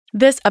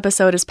This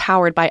episode is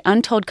powered by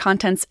Untold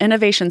Content's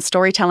Innovation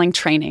Storytelling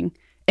Training.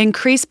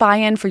 Increase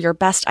buy-in for your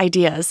best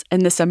ideas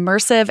in this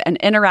immersive and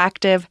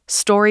interactive,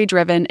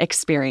 story-driven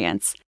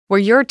experience, where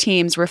your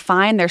teams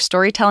refine their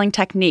storytelling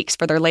techniques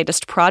for their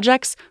latest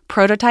projects,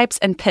 prototypes,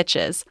 and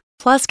pitches,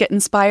 plus get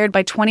inspired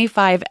by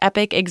 25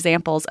 epic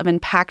examples of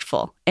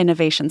impactful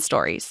innovation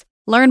stories.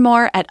 Learn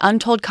more at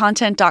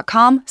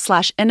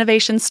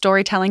untoldcontent.com/innovation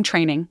storytelling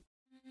training.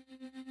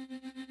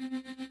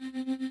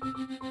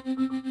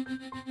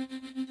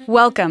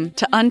 Welcome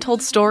to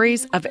Untold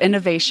Stories of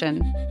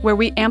Innovation, where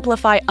we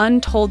amplify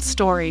untold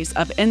stories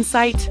of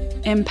insight,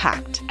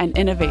 impact, and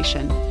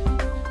innovation.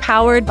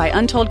 Powered by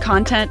Untold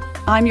Content,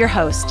 I'm your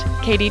host,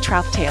 Katie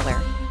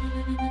Trouth-Taylor.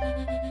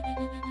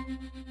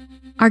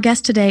 Our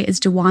guest today is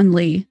Dewan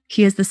Lee.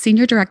 He is the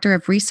Senior Director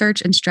of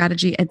Research and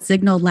Strategy at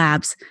Zignal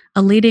Labs,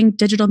 a leading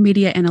digital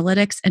media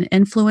analytics and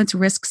influence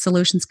risk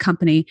solutions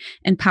company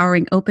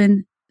empowering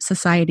open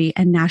society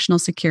and national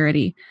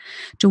security.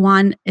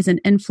 Dewan is an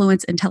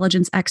influence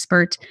intelligence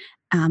expert.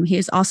 He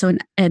is also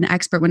an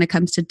expert when it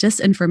comes to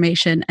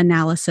disinformation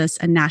analysis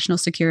and national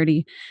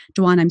security.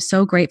 Dewan, I'm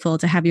so grateful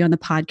to have you on the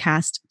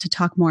podcast to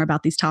talk more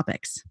about these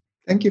topics.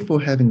 Thank you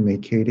for having me,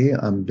 Katie.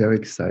 I'm very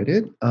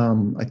excited.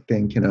 I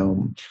think,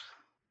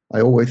 I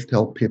always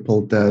tell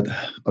people that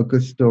a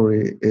good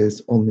story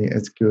is only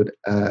as good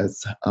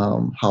as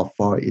how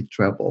far it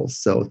travels.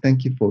 So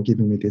thank you for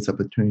giving me this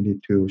opportunity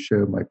to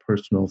share my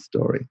personal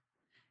story.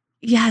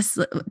 Yes.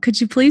 Could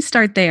you please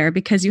start there?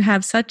 Because you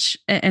have such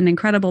an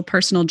incredible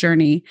personal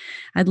journey.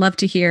 I'd love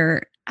to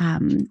hear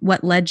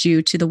what led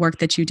you to the work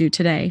that you do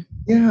today.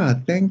 Yeah,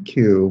 thank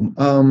you.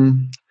 I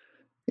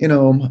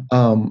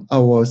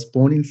was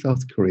born in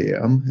South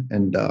Korea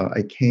and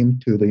I came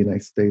to the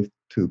United States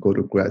to go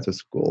to graduate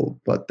school,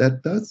 but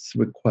that does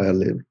require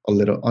a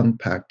little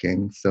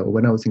unpacking. So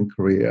when I was in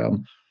Korea,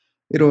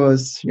 it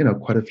was,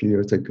 quite a few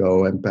years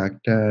ago. And back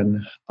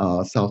then,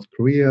 South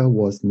Korea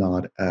was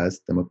not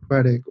as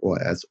democratic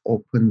or as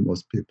open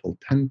most people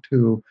tend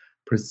to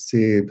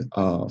perceive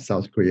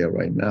South Korea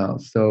right now.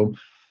 So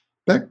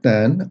back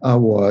then, I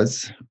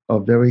was a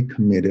very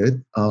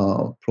committed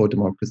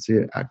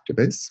pro-democracy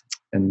activist.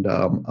 And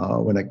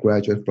when I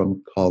graduated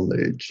from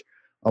college,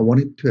 I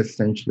wanted to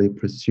essentially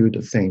pursue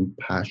the same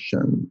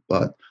passion,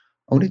 but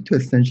I wanted to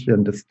essentially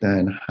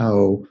understand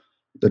how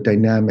the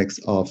dynamics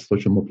of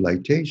social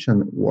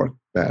mobilization work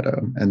better.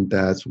 And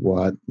that's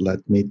what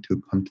led me to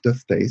come to the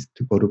States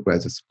to go to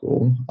graduate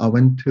school. I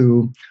went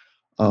to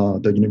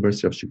the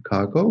University of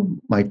Chicago.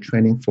 My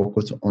training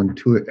focused on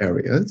two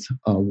areas.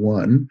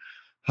 One,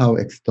 how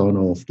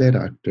external state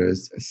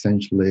actors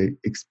essentially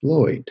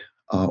exploit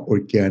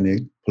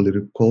organic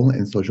political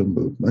and social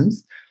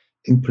movements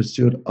in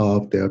pursuit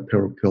of their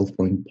parochial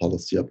foreign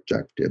policy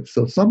objectives.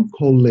 So some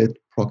call it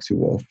proxy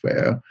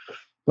warfare,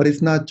 but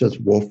it's not just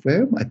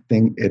warfare. I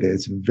think it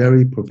is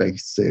very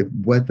pervasive,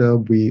 whether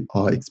we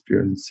are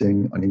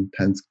experiencing an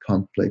intense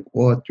conflict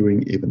or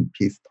during even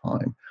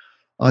peacetime.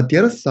 The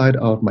other side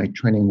of my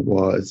training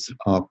was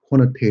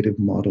quantitative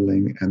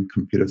modeling and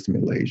computer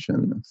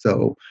simulation.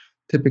 So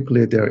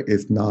typically, there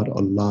is not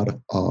a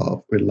lot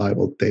of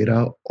reliable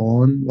data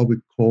on what we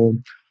call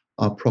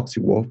proxy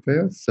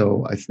warfare.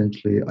 So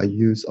essentially, I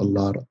use a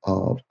lot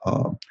of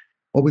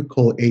what we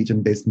call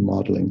agent-based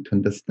modeling to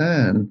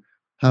understand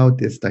how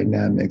these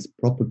dynamics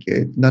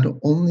propagate, not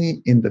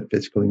only in the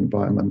physical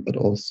environment, but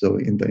also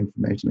in the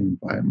information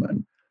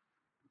environment.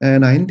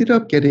 And I ended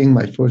up getting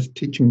my first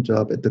teaching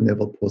job at the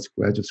Naval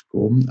Postgraduate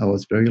School. I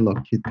was very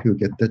lucky to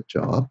get that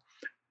job.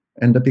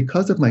 And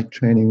because of my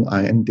training,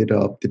 I ended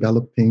up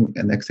developing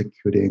and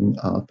executing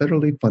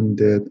federally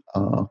funded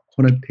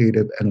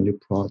quantitative analytic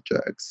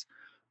projects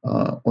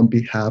on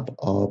behalf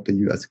of the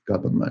US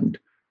government.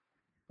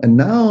 And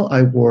now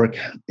I work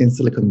in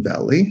Silicon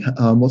Valley,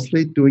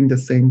 mostly doing the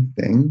same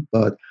thing,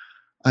 but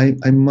I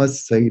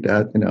must say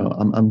that,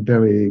 I'm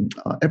very,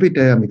 every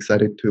day I'm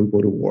excited to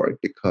go to work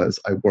because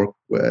I work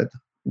with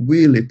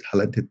really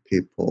talented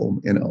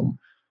people,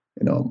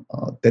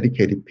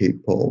 dedicated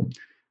people.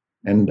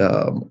 And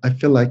I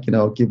feel like,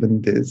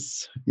 given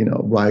this,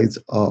 rise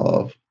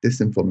of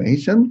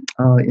disinformation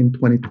in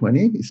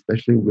 2020,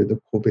 especially with the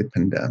COVID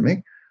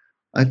pandemic,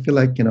 I feel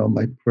like,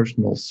 my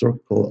personal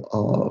circle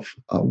of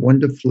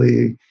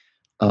wonderfully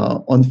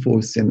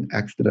unforeseen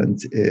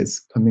accidents is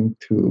coming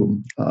to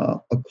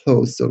a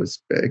close, so to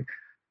speak.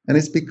 And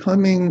it's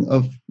becoming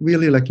a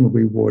really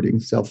rewarding,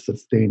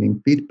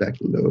 self-sustaining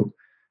feedback loop.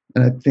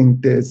 And I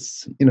think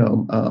this,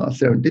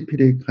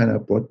 serendipity kind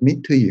of brought me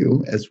to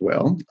you as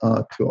well,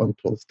 to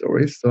Untold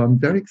Stories. So I'm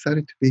very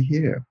excited to be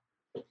here.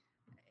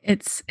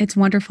 It's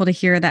wonderful to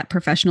hear that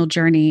professional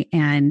journey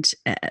and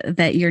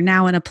that you're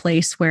now in a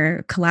place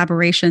where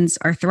collaborations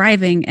are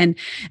thriving. And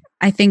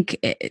I think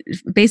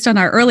based on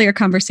our earlier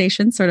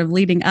conversation, sort of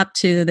leading up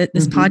to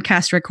this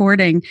podcast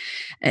recording,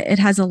 it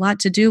has a lot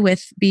to do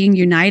with being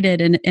united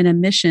in a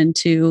mission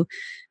to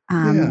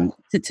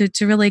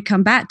to really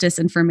combat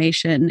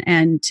disinformation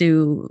and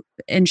to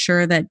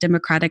ensure that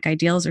democratic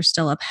ideals are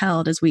still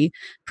upheld as we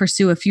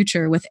pursue a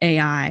future with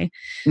AI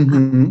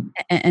Mm-hmm.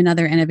 and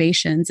other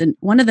innovations. And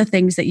one of the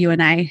things that you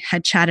and I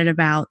had chatted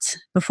about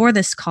before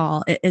this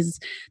call is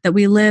that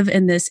we live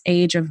in this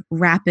age of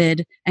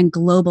rapid and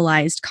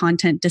globalized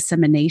content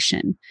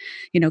dissemination.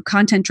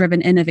 Content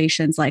driven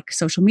innovations like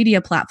social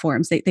media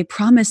platforms, they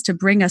promise to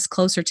bring us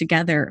closer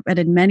together, but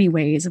in many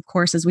ways, of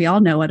course, as we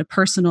all know, at a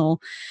personal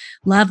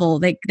level,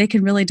 they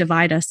can really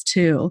divide us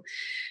too.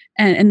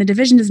 And the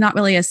division is not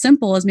really as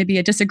simple as maybe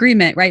a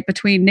disagreement, right,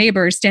 between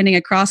neighbors standing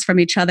across from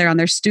each other on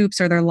their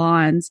stoops or their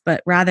lawns,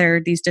 but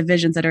rather these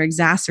divisions that are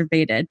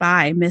exacerbated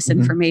by Mm-hmm.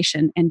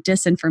 misinformation and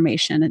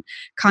disinformation, and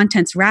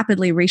content's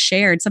rapidly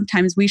reshared.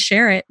 Sometimes we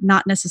share it,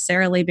 not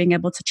necessarily being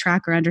able to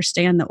track or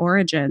understand the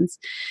origins.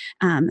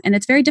 And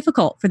it's very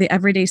difficult for the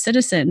everyday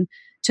citizen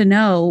to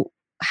know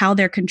how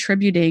they're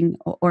contributing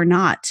or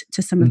not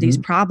to some of these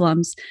Mm-hmm.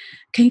 problems.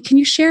 Can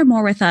you share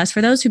more with us for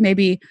those who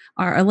maybe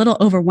are a little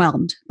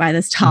overwhelmed by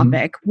this Mm-hmm.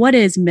 topic? What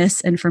is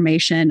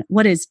misinformation?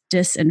 What is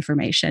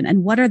disinformation?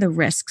 And what are the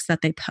risks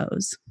that they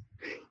pose?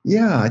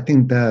 Yeah, I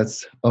think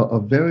that's a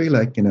very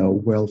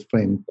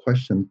well-framed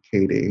question,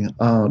 Katie.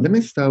 Let me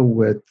start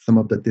with some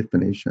of the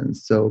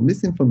definitions. So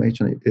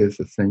misinformation is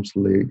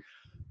essentially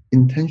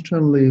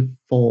intentionally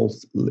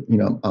false,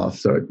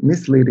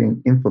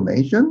 misleading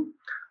information,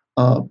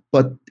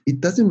 but it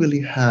doesn't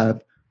really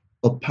have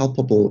a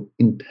palpable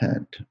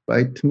intent,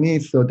 right? To me,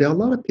 so there are a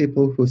lot of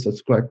people who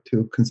subscribe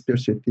to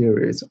conspiracy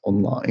theories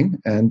online,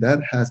 and that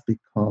has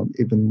become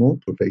even more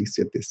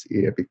pervasive this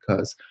year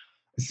because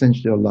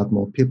essentially a lot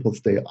more people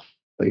stay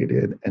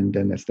isolated, and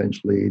then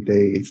essentially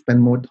they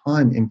spend more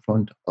time in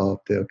front of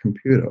their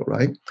computer,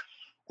 right?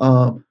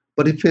 Uh,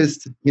 but if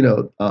it's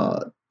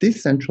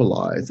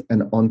decentralized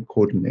and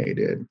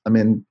uncoordinated, I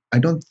mean, I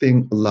don't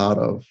think a lot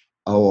of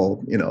our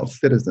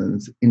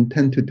citizens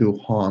intend to do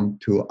harm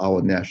to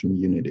our national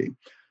unity.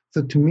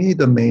 So to me,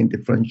 the main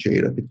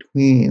differentiator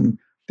between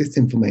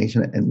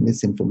disinformation and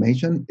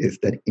misinformation is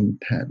that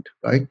intent,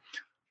 right?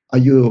 Are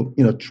you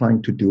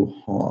trying to do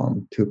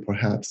harm to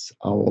perhaps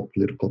our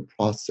political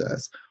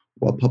process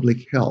or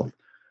public health?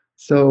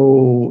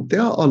 So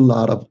there are a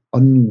lot of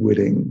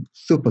unwitting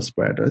super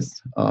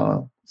spreaders,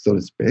 so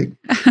to speak.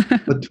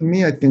 But to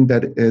me, I think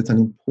that is an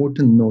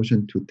important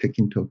notion to take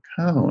into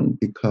account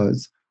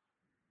because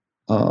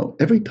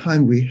every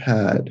time we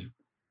had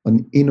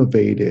an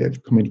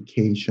innovative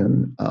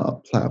communication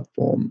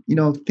platform,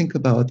 think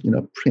about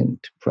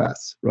print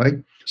press, right?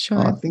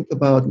 Sure. Think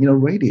about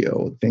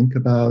radio. Think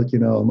about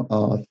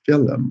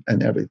film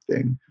and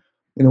everything.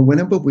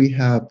 Whenever we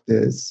have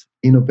this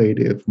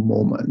innovative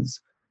moments,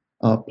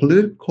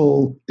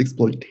 political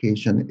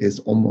exploitation is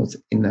almost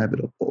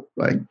inevitable,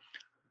 right?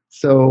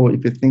 So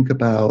if you think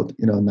about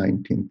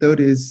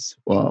 1930s,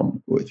 or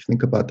if you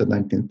think about the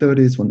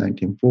 1930s or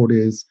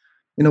 1940s,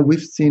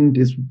 we've seen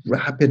this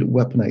rapid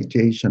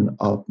weaponization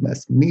of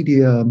mass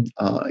media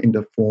in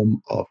the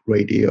form of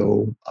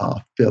radio,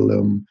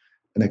 film,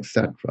 and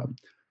etc.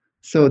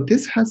 So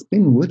this has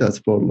been with us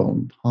for a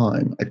long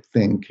time. I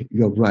think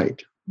you're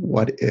right.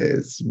 What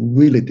is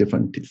really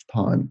different this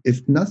time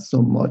is not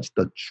so much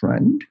the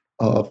trend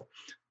of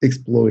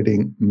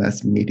exploiting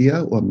mass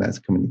media or mass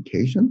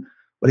communication,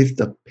 but it's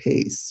the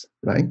pace,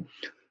 right?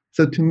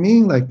 So to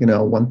me,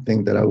 one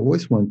thing that I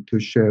always want to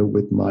share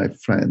with my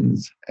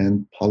friends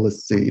and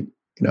policy,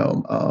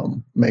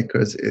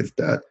 makers is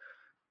that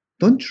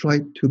don't try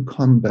to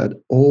combat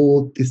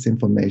all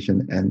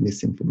disinformation and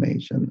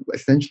misinformation.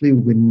 Essentially,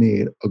 we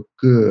need a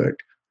good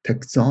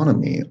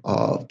taxonomy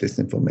of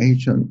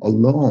disinformation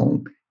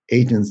along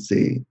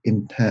agency,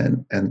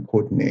 intent, and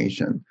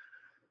coordination.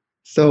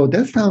 So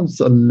that sounds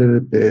a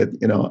little bit,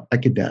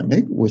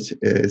 academic, which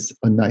is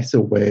a nicer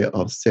way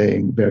of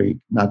saying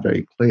not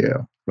very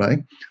clear,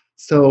 right?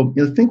 So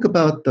you think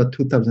about the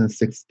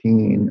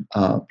 2016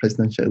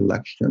 presidential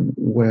election,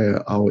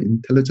 where our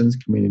intelligence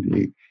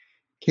community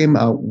came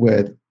out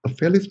with a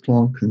fairly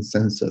strong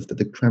consensus that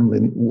the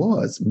Kremlin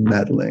was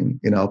meddling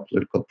in our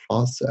political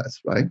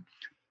process, right?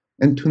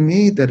 And to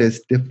me, that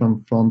is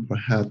different from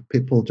perhaps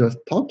people just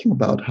talking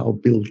about how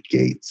Bill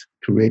Gates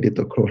created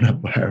the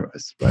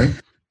coronavirus, right?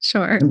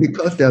 Sure. And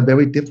because they are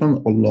very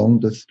different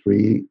along the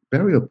three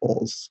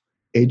variables,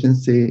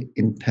 agency,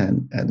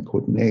 intent, and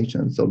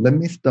coordination. So let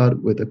me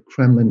start with the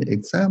Kremlin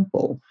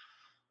example.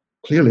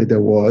 Clearly,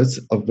 there was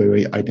a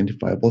very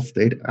identifiable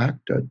state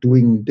actor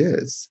doing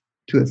this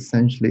to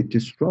essentially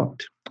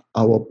disrupt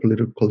our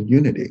political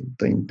unity,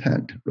 the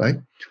intent, right?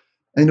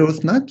 And it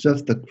was not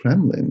just the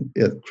Kremlin.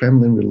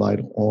 Kremlin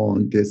relied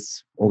on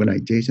this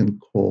organization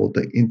called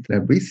the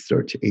Internet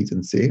Research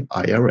Agency,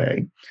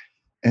 IRA.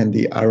 And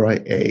the IRA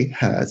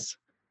has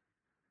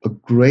a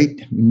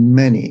great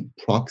many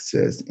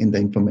proxies in the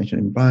information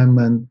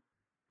environment,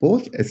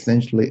 both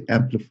essentially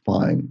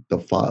amplifying the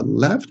far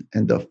left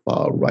and the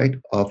far right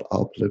of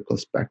our political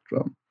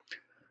spectrum.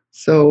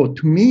 So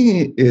to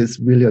me, is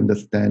really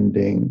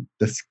understanding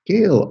the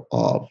scale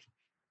of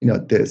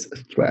this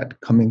threat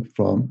coming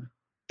from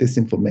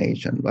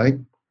disinformation, right?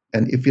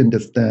 And if you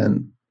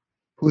understand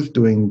who's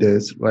doing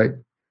this, right?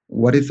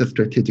 What is the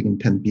strategic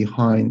intent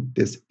behind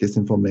this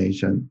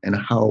disinformation and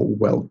how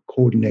well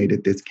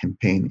coordinated this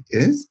campaign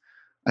is?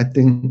 I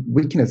think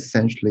we can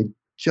essentially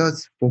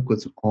just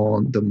focus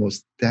on the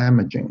most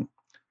damaging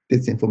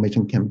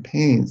disinformation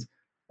campaigns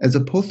as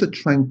opposed to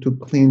trying to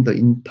clean the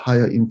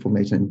entire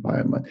information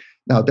environment.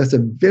 Now, that's a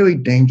very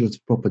dangerous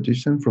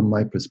proposition from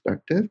my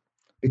perspective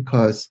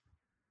because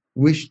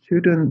we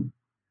shouldn't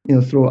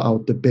throw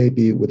out the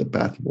baby with the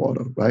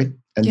bathwater, right?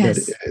 And that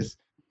Yes. is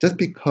just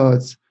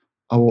because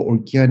our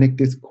organic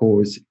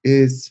discourse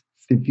is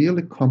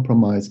severely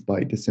compromised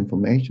by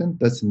disinformation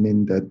doesn't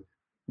mean that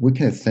we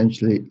can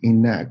essentially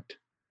enact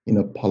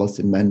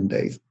policy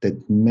mandates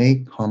that may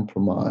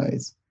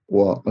compromise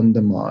or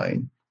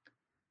undermine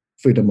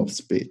freedom of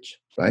speech,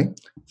 right?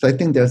 So I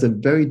think there's a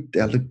very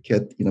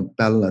delicate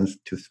balance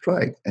to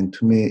strike, and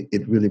to me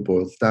it really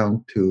boils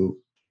down to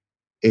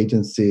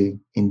agency,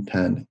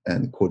 intent,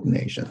 and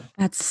coordination.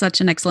 That's such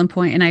an excellent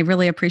point, and I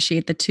really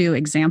appreciate the two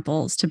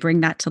examples to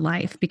bring that to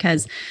life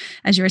because,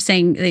 as you were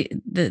saying,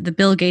 the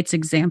Bill Gates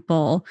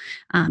example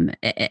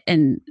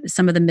and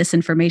some of the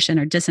misinformation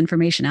or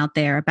disinformation out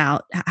there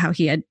about how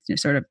he had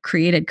sort of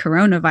created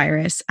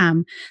coronavirus,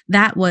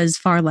 that was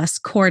far less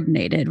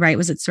coordinated, right?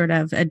 Was it sort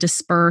of a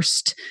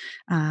dispersed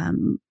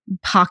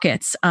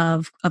pockets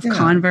of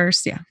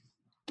converse? Yeah.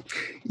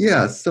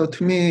 Yeah, so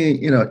to me,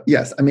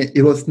 yes, I mean,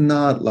 it was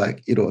not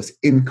like it was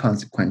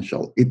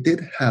inconsequential. It did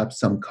have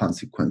some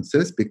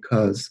consequences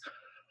because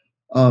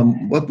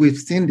what we've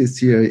seen this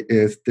year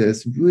is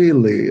this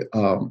really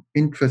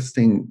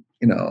interesting,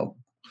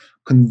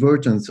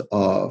 convergence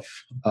of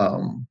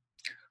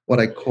what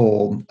I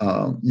call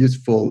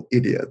useful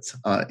idiots.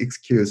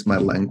 Excuse my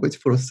language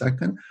for a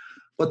second.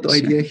 But the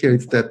idea here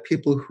is that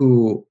people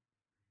who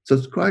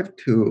subscribe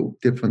to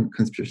different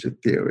conspiracy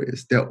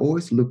theories, they're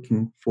always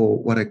looking for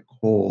what I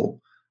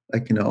call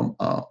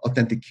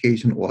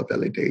authentication or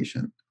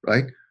validation,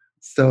 right?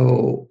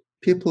 So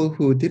people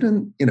who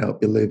didn't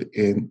believe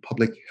in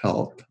public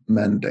health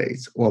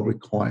mandates or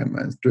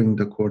requirements during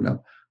the corona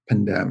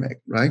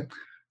pandemic, right?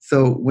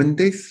 So when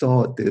they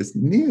saw this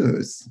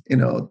news,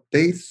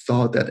 they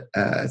saw that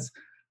as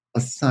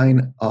a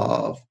sign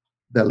of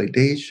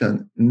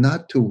validation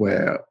not to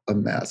wear a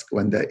mask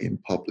when they're in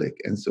public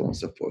and so on and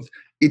so forth.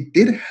 It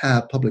did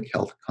have public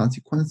health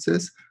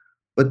consequences,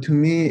 but to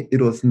me,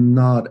 it was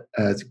not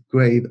as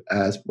grave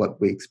as what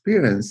we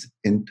experienced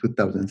in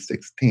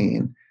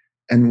 2016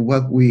 and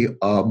what we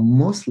are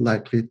most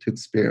likely to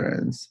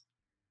experience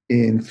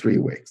in 3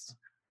 weeks.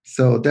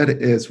 So that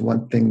is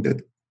one thing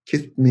that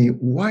keeps me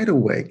wide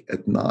awake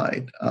at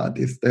night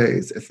these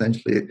days,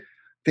 essentially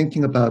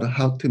thinking about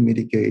how to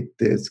mitigate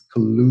this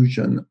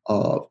collusion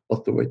of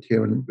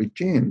authoritarian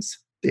regimes,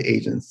 the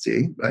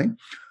agency, right,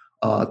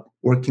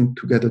 working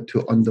together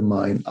to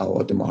undermine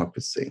our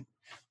democracy.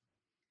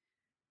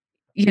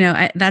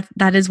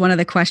 That is one of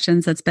the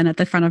questions that's been at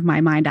the front of my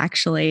mind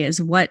actually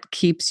is what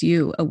keeps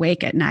you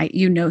awake at night.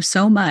 You know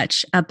so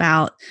much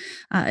about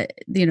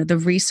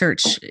the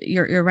research.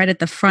 You're right at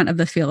the front of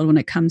the field when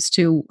it comes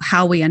to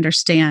how we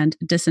understand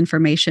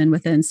disinformation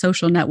within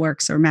social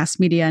networks or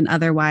mass media and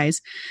otherwise.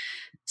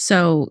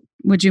 So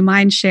would you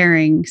mind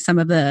sharing some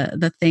of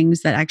the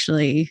things that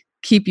actually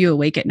keep you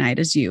awake at night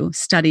as you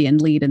study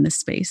and lead in this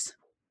space?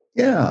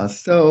 Yeah,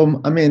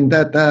 so I mean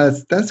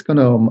that's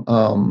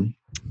gonna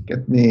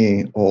get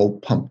me all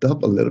pumped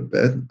up a little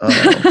bit.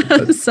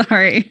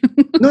 Sorry.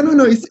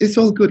 No, it's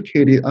all good,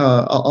 Katie.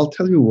 I'll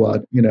tell you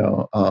what,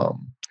 I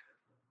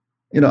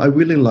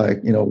really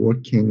like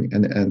working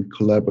and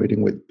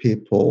collaborating with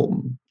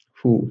people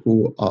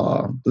who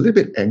are a little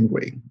bit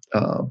angry,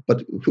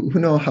 but who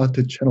know how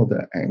to channel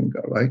their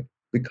anger, right?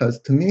 Because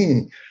to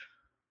me,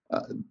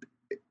 uh,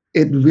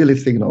 it really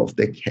signals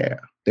they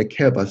care. They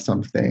care about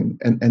something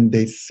and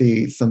they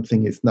see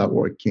something is not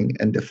working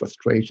and the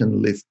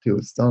frustration leads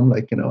to some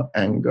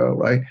anger,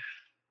 right?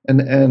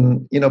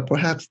 And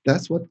perhaps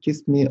that's what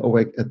keeps me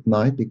awake at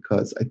night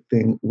because I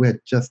think we're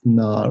just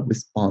not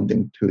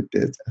responding to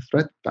this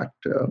threat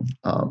factor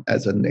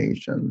as a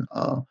nation.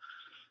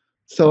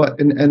 So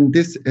and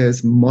this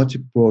is much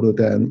broader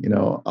than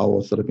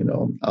our sort of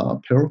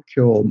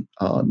parochial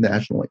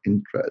national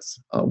interests.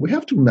 We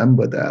have to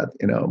remember that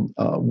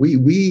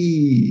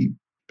we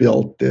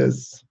built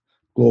this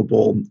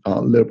global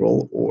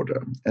liberal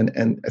order,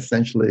 and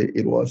essentially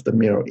it was the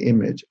mirror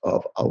image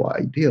of our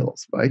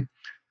ideals, right?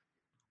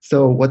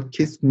 So what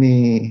keeps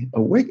me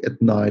awake at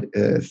night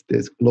is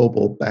this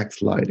global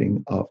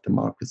backsliding of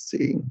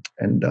democracy.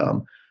 And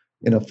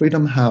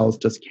Freedom House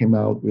just came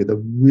out with a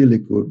really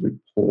good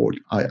report.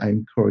 I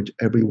encourage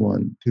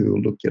everyone to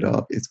look it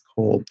up. It's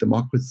called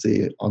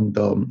Democracy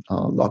Under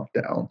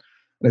Lockdown.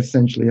 And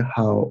essentially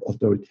how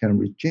authoritarian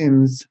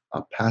regimes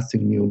are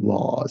passing new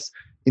laws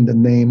in the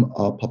name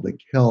of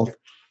public health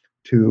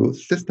to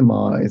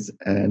systemize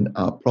and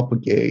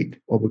propagate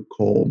what we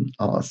call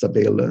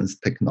surveillance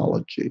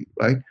technology,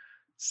 right?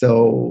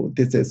 So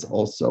this is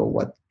also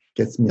what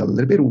gets me a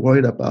little bit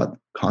worried about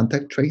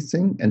contact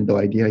tracing. And the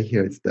idea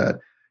here is that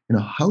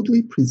how do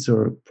we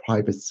preserve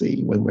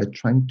privacy when we're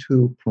trying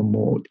to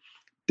promote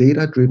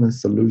data-driven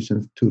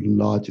solutions to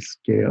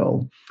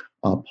large-scale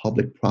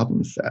public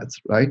problem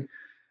sets, right?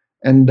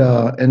 And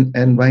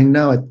right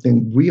now, I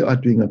think we are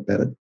doing a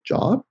better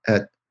job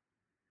at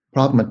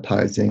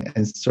problematizing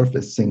and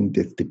surfacing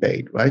this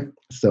debate, right?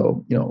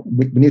 So,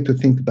 we need to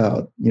think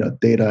about,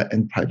 data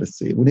and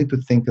privacy. We need to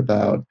think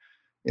about,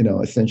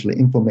 essentially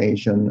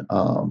information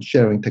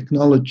sharing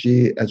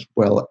technology as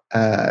well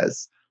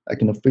as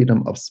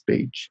freedom of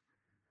speech.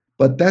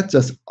 But that's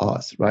just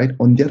us, right?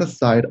 On the other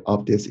side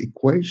of this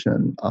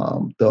equation,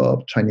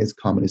 the Chinese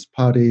Communist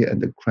Party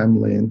and the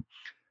Kremlin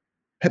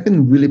have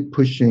been really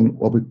pushing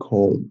what we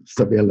call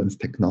surveillance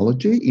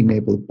technology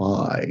enabled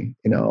by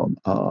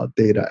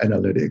data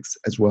analytics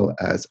as well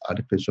as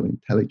artificial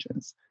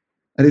intelligence.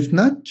 And it's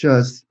not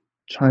just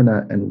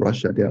China and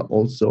Russia, they are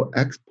also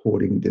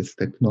exporting these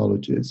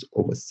technologies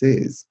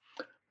overseas.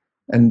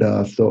 And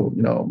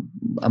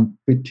I'm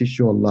pretty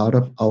sure a lot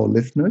of our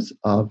listeners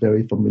are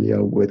very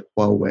familiar with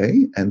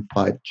Huawei and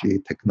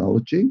 5G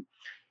technology.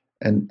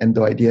 And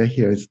the idea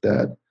here is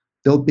that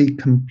there'll be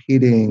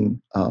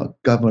competing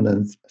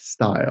governance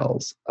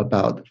styles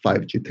about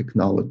 5G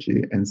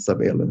technology and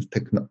surveillance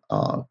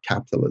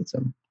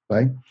capitalism,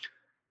 right?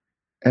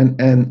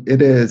 And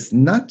it is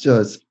not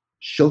just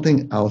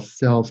shielding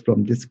ourselves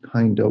from this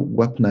kind of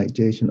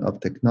weaponization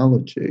of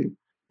technology,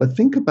 but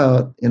think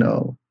about,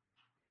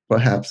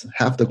 perhaps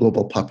half the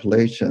global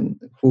population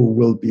who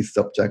will be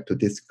subject to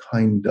this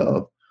kind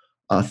of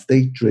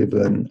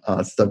state-driven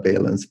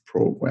surveillance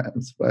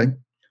programs, right?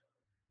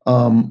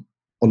 A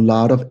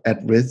lot of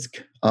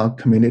at-risk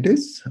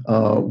communities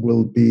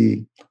will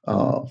be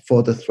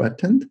further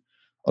threatened.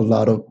 A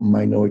lot of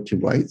minority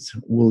rights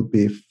will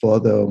be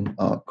further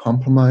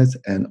compromised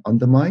and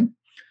undermined.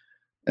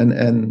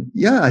 And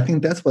yeah, I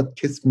think that's what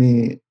keeps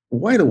me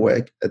wide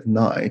awake at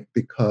night,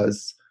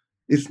 because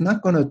it's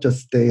not going to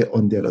just stay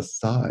on the other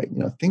side.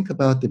 Think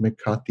about the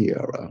McCarthy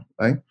era,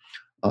 right?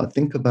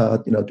 Think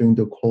about during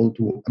the Cold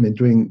War. I mean,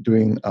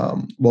 during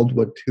World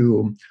War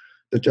II,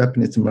 the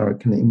Japanese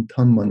American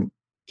internment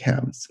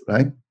camps,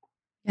 right?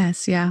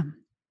 Yes, yeah.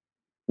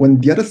 When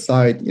the other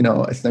side,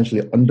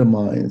 essentially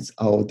undermines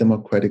our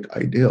democratic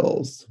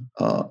ideals,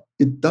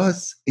 it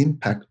does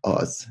impact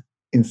us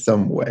in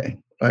some way,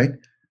 right?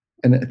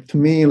 And to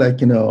me,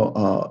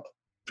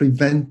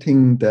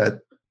 preventing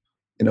that,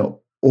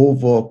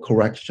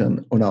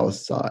 overcorrection on our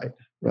side,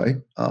 right?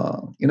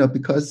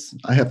 Because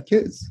I have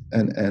kids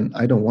and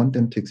I don't want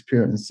them to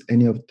experience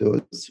any of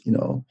those,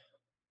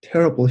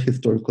 terrible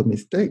historical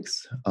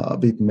mistakes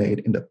we've made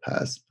in the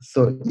past.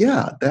 So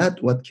yeah, that's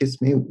what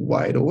keeps me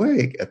wide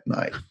awake at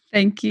night.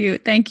 Thank you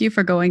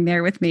for going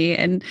there with me,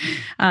 and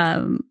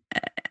I'm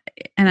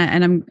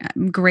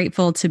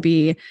grateful to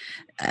be.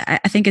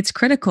 I think it's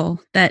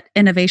critical that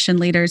innovation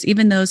leaders,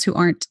 even those who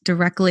aren't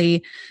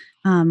directly,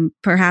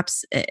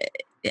 perhaps.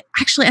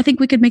 Actually, I think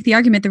we could make the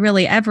argument that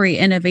really every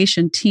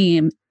innovation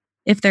team,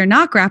 if they're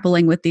not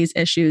grappling with these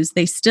issues,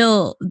 they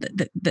still,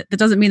 that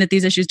doesn't mean that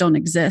these issues don't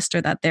exist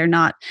or that they're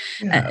not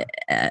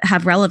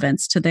have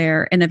relevance to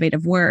their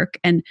innovative work.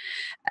 And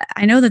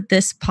I know that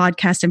this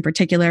podcast in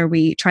particular,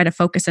 we try to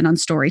focus in on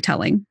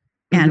storytelling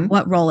and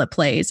what role it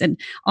plays. And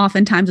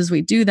oftentimes as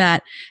we do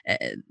that,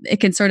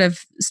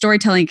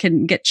 storytelling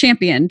can get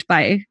championed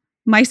by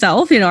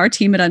myself, our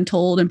team at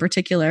Untold in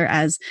particular,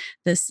 as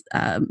this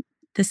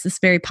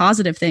very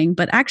positive thing.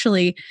 But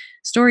actually,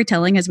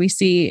 storytelling, as we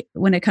see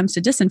when it comes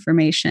to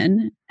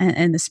disinformation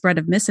and the spread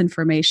of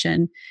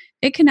misinformation,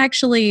 it can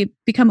actually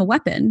become a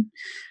weapon.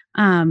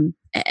 And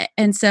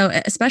so,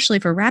 especially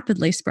for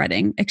rapidly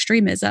spreading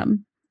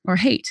extremism or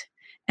hate.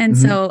 And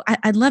so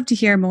I'd love to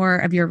hear more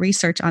of your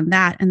research on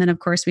that. And then, of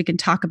course, we can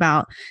talk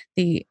about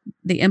the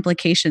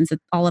implications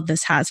that all of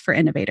this has for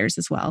innovators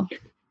as well.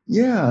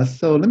 Yeah,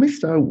 so let me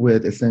start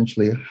with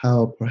essentially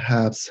how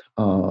perhaps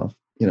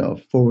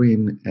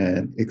foreign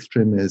and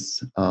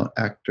extremist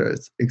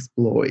actors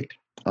exploit,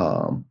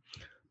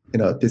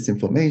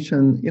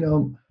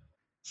 disinformation.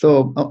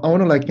 So I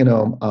want to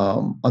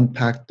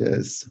unpack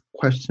this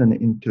question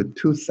into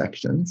two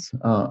sections.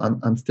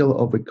 I'm still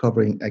a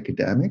recovering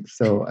academic,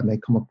 so I may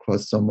come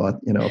across somewhat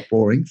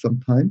boring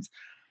sometimes.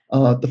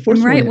 The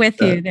first I'm right one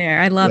with you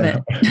there. I love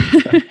it.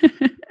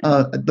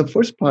 The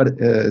first part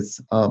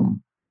is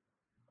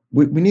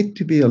we need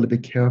to be a little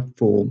bit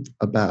careful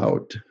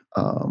about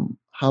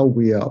how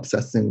we are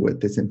obsessing with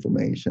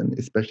disinformation,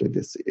 especially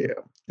this year.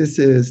 This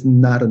is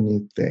not a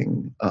new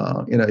thing.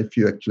 If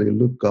you actually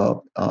look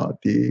up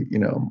the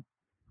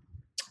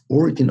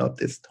origin of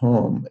this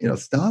term,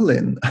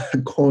 Stalin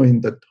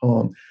coined the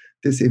term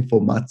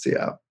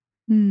disinformatia.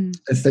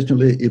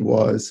 Essentially, it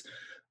was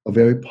a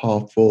very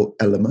powerful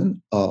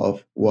element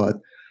of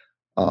what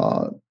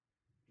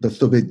the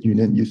Soviet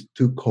Union used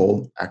to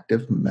call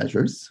active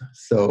measures.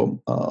 So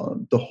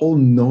the whole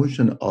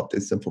notion of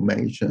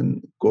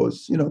disinformation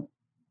goes,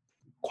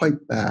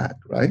 quite back,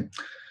 right?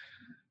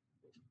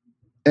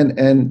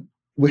 And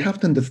we have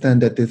to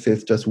understand that this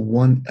is just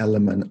one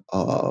element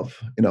of,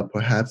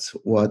 perhaps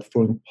what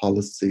foreign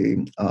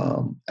policy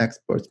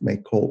experts may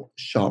call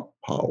sharp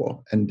power,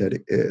 and that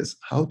is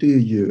how do you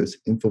use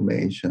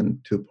information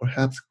to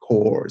perhaps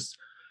coerce,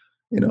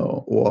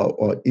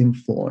 or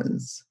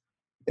influence,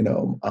 you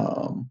know,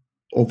 um,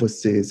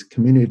 overseas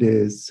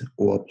communities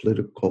or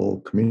political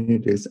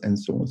communities and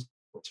so on,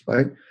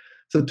 right?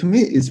 So to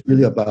me, it's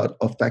really about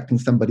affecting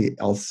somebody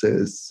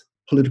else's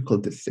political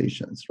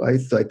decisions, right?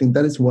 So I think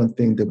that is one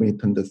thing that we need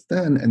to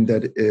understand, and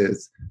that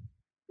is,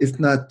 it's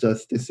not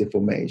just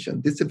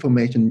disinformation.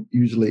 Disinformation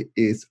usually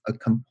is a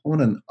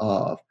component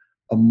of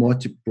a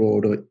much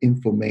broader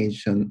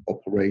information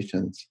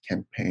operations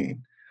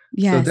campaign.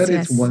 So Yes, that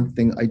is yes. one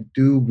thing I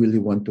do really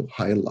want to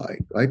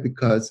highlight, right?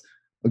 Because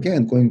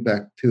again, going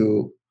back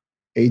to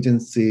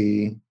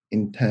agency,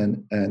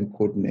 intent, and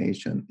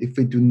coordination, if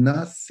we do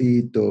not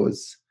see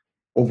those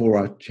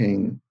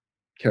overarching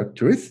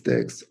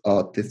characteristics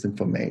of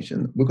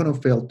disinformation, we're going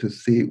to fail to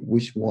see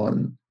which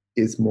one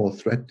is more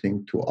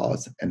threatening to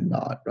us and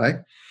not, right?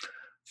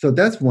 So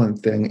that's one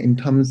thing in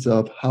terms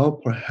of how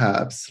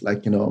perhaps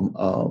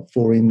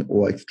foreign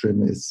or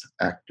extremist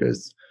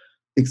actors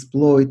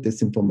exploit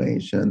this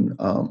information.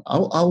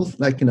 I'll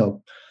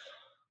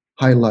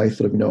highlight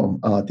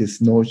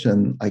this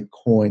notion I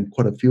coined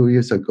quite a few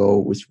years ago,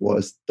 which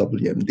was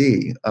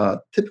WMD.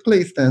 Typically,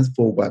 it stands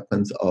for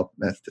weapons of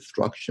mass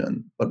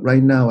destruction. But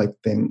right now, I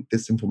think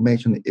this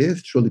information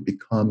is truly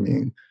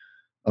becoming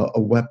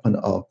a weapon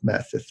of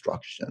mass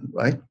destruction,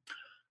 right?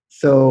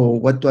 So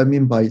what do I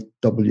mean by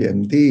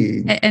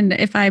WMD? And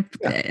if I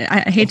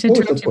hate to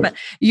interrupt you, but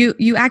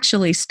you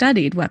actually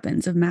studied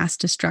weapons of mass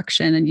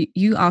destruction, and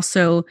you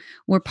also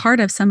were part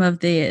of some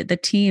of the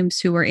teams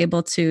who were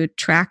able to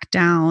track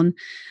down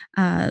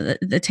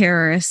the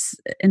terrorists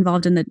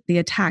involved in the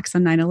attacks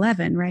on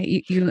 9/11,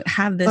 right? You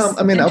have this.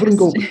 I wouldn't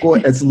go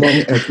as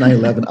long as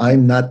 9/11.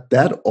 I'm not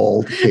that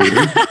old, Katie.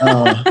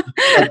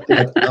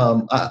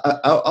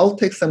 I'll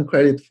take some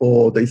credit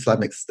for the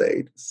Islamic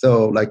State.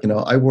 So,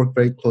 I work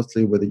very closely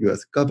with the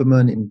U.S.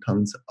 government in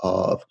terms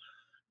of,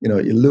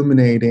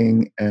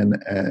 illuminating and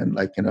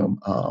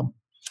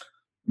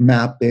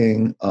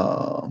mapping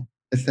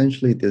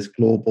essentially this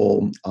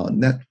global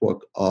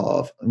network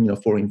of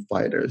foreign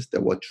fighters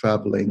that were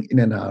traveling in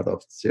and out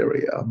of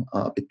Syria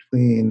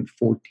between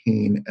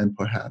 14 and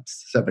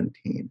perhaps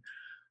 17.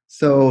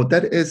 So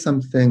that is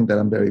something that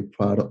I'm very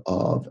proud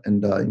of.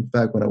 And in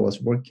fact, when I was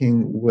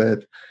working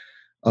with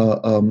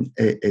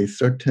a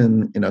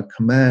certain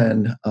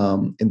command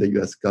in the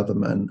U.S.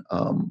 government,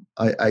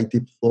 I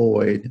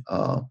deployed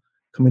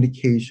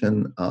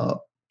communication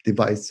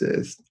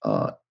devices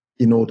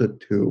in order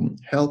to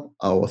help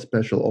our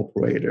special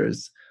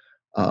operators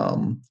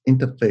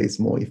interface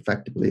more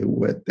effectively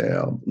with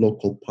their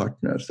local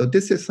partners. So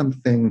this is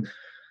something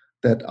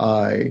that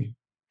I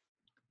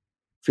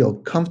feel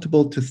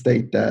comfortable to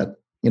state that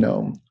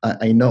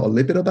I know a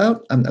little bit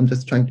about. I'm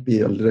just trying to be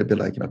a little bit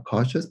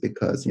cautious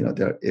because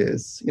there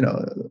is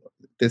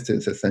this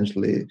is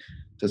essentially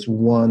just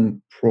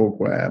one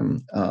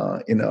program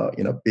in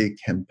a big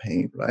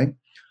campaign, right?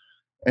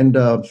 And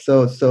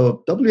so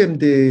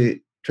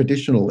WMD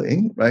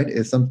traditionally, right,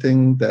 is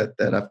something that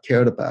I've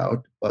cared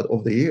about, but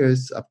over the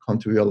years I've come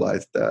to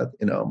realize that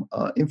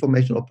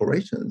information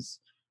operations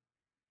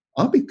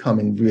are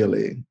becoming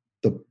really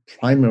the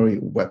primary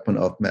weapon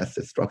of mass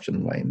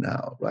destruction right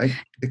now, right?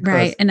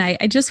 Right. And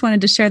I just wanted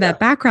to share that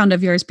background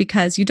of yours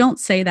because you don't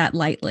say that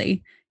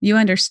lightly. You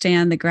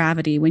understand the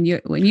gravity. When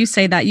you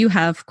say that, you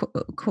have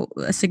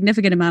a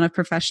significant amount of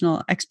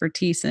professional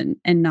expertise and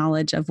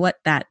knowledge of what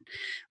that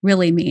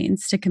really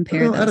means to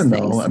compare those I don't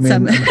things. know. I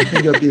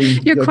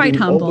think you're quite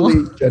humble.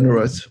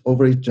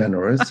 Overly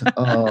generous.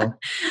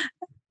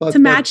 To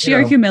match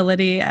your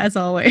humility, as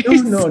always.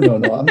 No.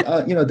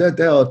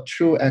 There are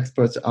true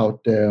experts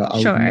out there. I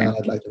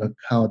would not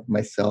count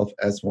myself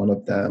as one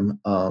of them.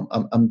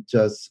 I'm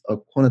just a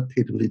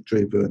quantitatively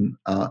driven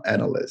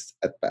analyst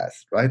at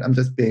best, right? I'm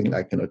just being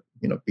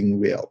being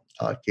real,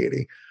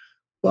 Katie.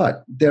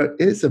 But there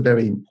is a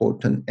very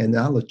important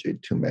analogy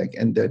to make,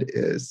 and that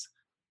is,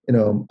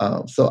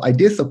 so I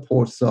did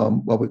support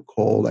some what we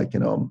call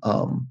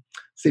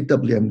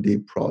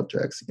CWMD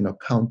projects,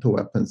 counter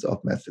weapons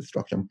of mass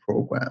destruction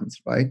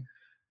programs, right?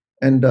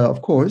 And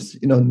of course,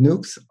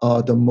 nukes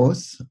are the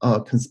most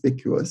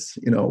conspicuous,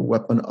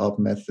 weapon of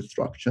mass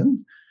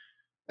destruction.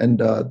 And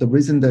the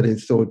reason that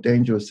it's so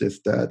dangerous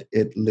is that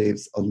it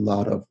leaves a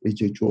lot of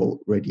residual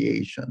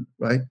radiation,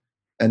 right?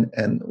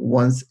 And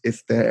once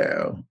it's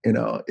there,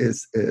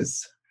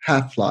 is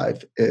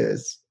half-life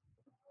is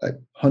like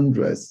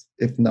hundreds,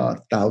 if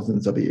not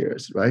thousands of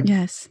years, right?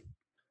 Yes.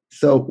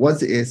 So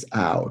once it is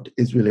out,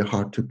 it's really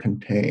hard to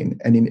contain,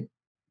 and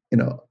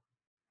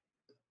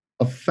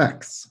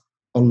affects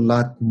a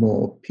lot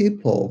more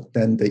people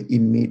than the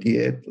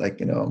immediate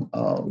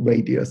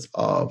radius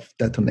of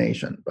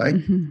detonation, right?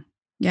 Mm-hmm.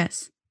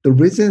 Yes. The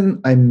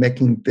reason I'm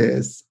making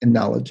this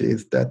analogy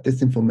is that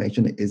this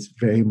information is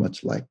very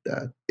much like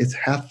that. Its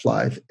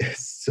half-life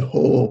is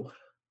so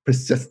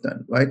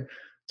persistent, right?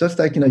 Just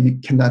like, you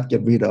cannot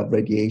get rid of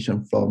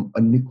radiation from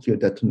a nuclear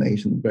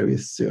detonation very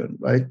soon,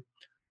 right?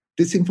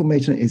 This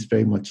information is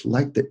very much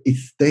like that. It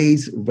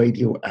stays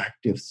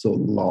radioactive so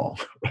long,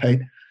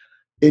 right?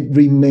 It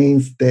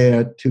remains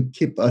there to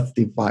keep us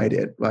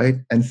divided, right?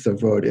 And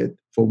subverted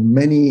for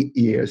many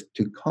years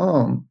to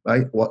come,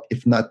 right? Well,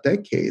 if not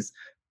decades,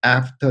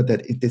 after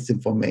that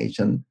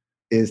disinformation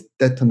is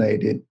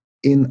detonated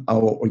in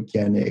our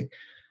organic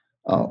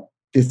uh,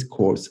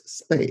 discourse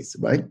space,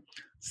 right?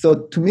 So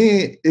to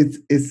me, it's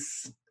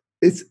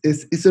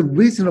a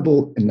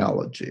reasonable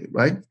analogy,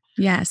 right?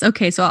 Yes.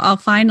 Okay. So I'll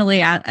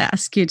finally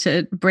ask you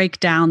to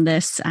break down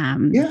this this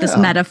Yeah.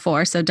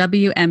 metaphor. So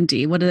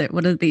WMD. What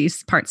do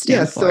these parts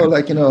stand for? So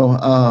like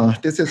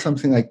this is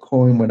something I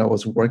coined when I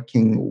was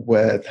working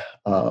with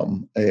a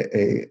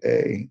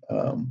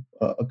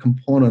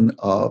component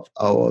of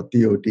our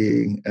DoD,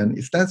 and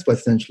it stands for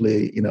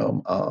essentially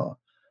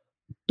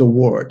the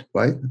word,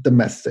 right, the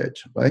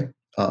message, right.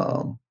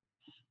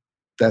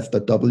 That's the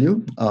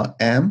W.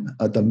 M,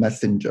 the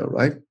messenger,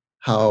 right?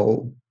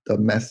 How the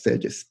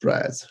message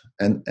spreads,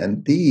 and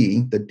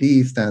D, the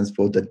D stands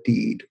for the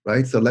deed,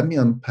 right? So let me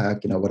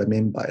unpack, what I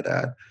mean by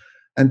that.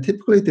 And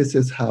typically, this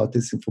is how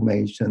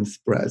disinformation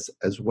spreads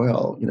as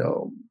well.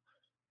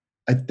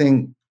 I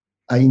think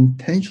I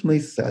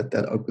intentionally said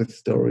that a good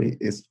story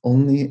is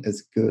only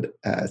as good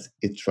as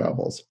it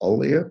travels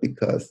earlier,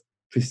 because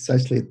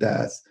precisely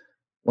that's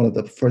one of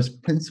the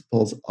first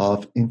principles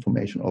of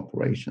information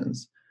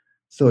operations.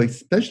 So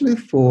especially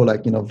for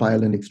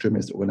violent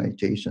extremist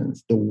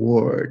organizations, the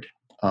word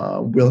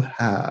will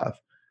have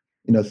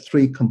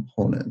three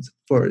components.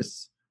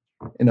 First,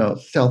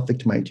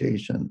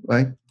 self-victimization,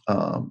 right?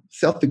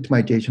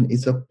 Self-victimization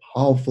is a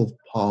powerful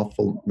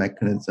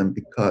mechanism,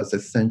 because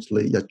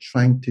essentially you're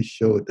trying to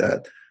show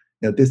that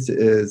this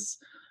is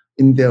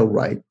in their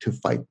right to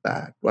fight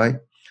back, right?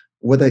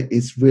 Whether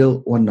it's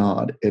real or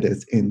not, it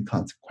is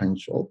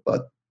inconsequential.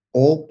 But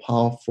all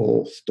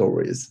powerful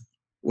stories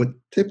would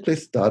typically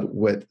start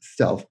with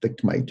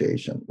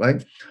self-victimization,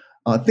 right?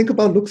 Think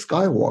about Luke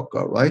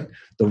Skywalker, right?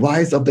 The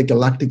rise of the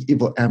galactic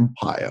evil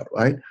empire,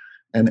 right?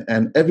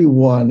 And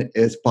everyone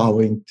is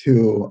bowing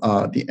to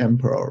the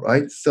emperor,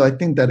 right? So I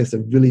think that is a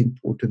really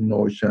important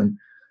notion.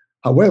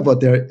 However,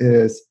 there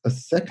is a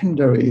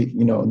secondary,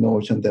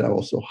 notion that I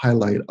also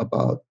highlight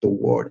about the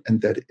word,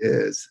 and that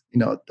is,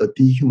 the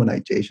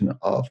dehumanization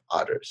of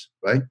others,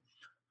 right?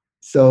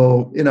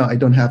 So, I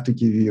don't have to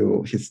give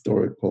you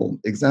historical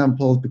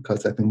examples,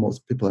 because I think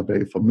most people are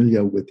very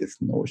familiar with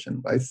this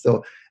notion, right?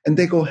 So, and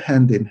they go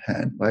hand in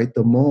hand, right?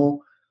 The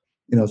more,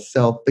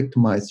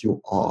 self-victimized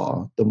you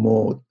are, the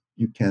more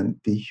you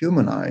can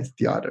dehumanize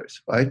the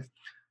others, right?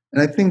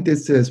 And I think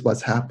this is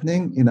what's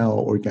happening in our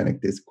organic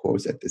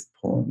discourse at this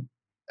point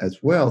as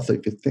well. So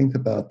if you think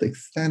about the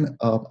extent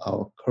of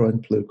our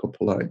current political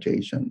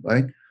polarization,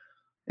 right?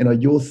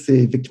 You'll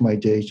see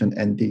victimization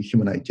and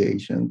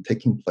dehumanization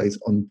taking place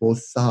on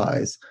both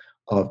sides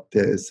of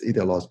this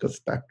ideological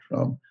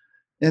spectrum.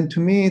 And to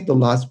me, the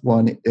last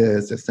one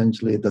is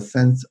essentially the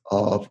sense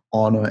of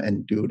honor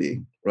and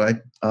duty, right?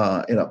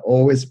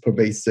 Always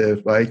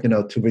pervasive, right?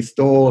 To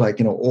restore,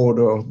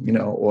 order,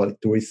 or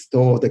to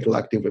restore the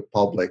Galactic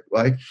Republic,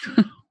 right?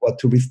 Or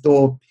to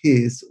restore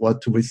peace, or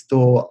to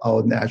restore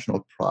our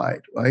national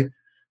pride, right?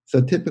 So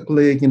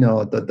typically,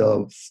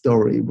 the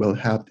story will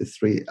have these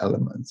three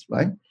elements,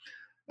 right?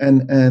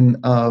 And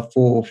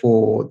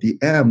for the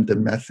M, the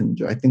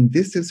messenger, I think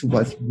this is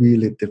what's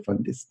really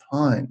different this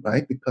time,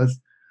 right? Because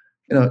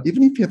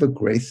even if you have a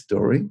great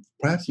story,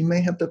 perhaps you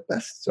may have the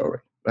best story,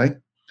 right?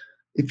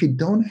 If you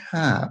don't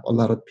have a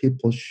lot of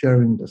people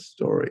sharing the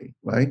story,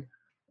 right?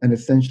 And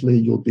essentially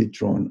you'll be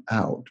drawn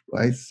out,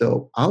 right?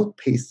 So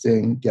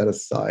outpacing the other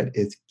side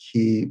is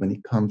key when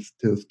it comes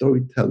to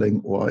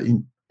storytelling or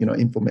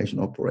information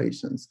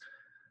operations.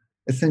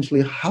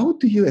 Essentially, how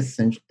do you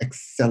essentially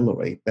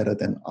accelerate better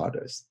than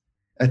others?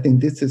 I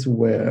think this is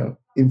where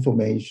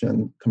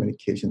information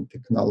communication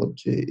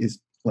technology is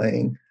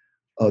playing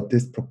a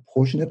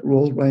disproportionate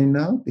role right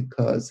now,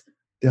 because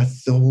there are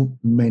so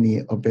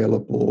many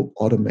available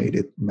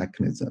automated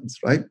mechanisms,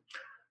 right?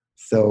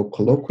 So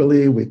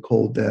colloquially, we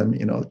call them,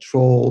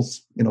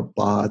 trolls,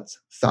 bots,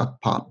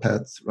 sock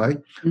puppets, right?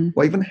 Mm.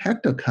 Or even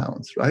hacked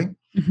accounts, right?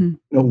 Mm-hmm.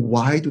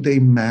 Why do they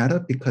matter?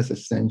 Because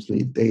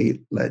essentially they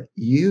let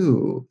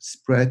you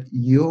spread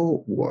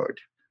your word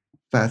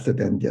faster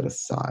than the other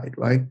side,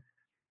 right?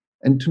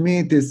 And to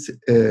me, this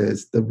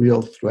is the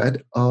real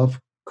threat of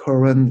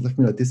current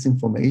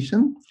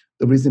disinformation.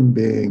 The reason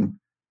being,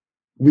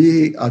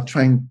 we are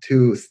trying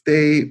to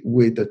stay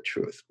with the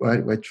truth,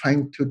 right? We're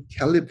trying to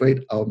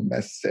calibrate our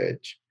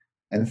message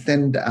and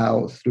send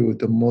out through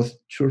the most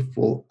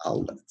truthful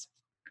outlets.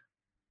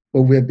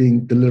 But we're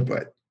being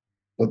deliberate.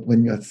 But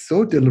when you are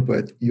so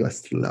deliberate, you are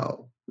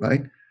slow,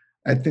 right?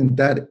 I think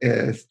that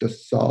is the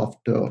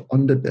soft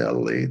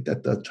underbelly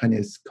that the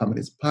Chinese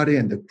Communist Party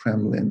and the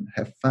Kremlin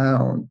have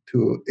found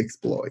to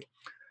exploit.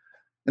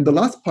 And the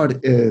last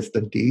part is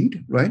the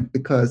deed, right?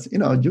 Because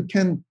you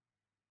can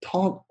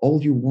talk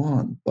all you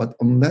want, but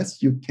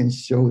unless you can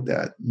show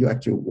that you're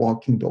actually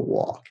walking the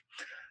walk,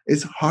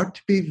 it's hard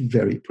to be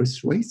very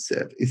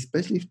persuasive,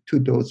 especially to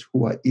those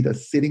who are either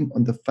sitting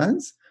on the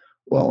fence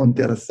or on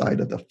the other side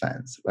of the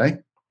fence, right?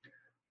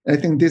 And I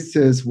think this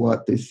is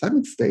what the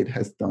Islamic State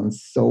has done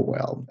so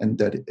well, and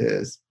that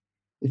is,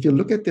 if you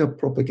look at their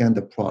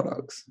propaganda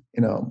products,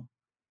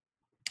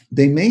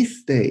 they may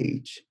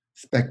stage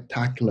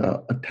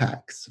spectacular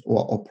attacks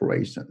or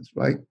operations,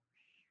 right?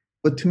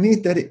 But to me,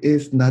 that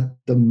is not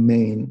the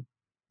main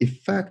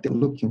effect they're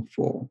looking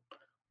for.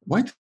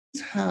 Why do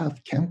they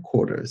have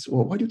camcorders,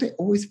 or why do they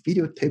always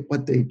videotape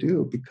what they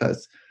do?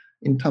 Because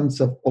in terms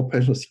of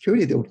operational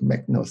security, they would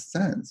make no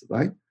sense,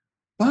 right?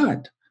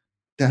 But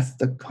that's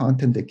the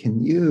content they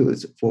can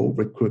use for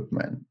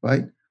recruitment,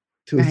 right?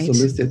 To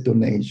solicit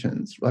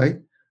donations, right?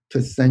 To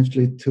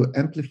essentially to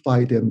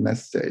amplify their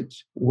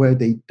message where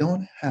they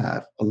don't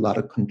have a lot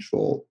of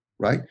control,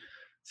 right?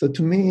 So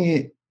to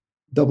me,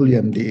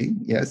 WMD,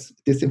 yes,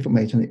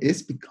 disinformation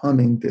is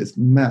becoming this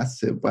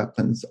massive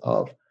weapons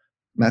of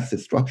mass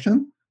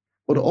destruction,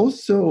 but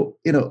also,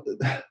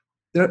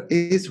 there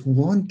is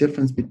one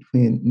difference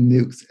between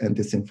nukes and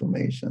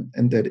disinformation,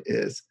 and that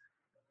is,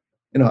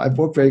 I've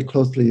worked very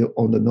closely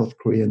on the North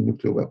Korean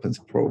nuclear weapons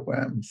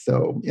program.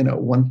 So,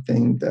 one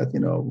thing that,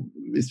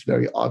 is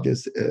very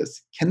obvious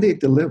is, can they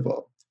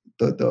deliver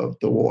the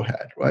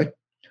warhead, right?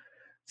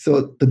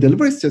 So the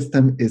delivery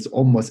system is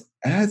almost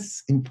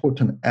as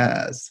important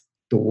as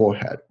the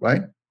warhead,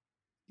 right?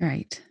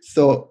 Right.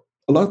 So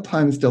a lot of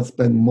times they'll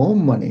spend more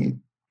money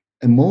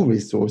and more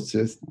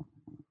resources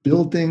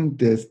building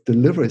this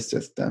delivery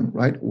system,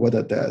 right?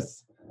 Whether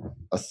that's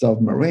a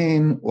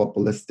submarine or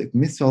ballistic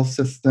missile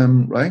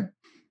system, right?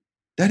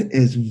 That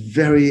is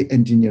very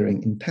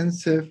engineering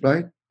intensive,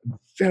 right?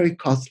 Very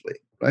costly,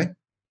 right?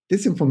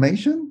 This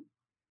information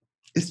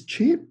is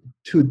cheap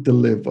to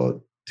deliver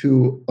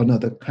to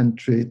another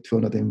country, to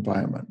another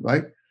environment,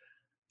 right?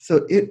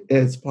 So it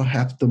is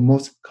perhaps the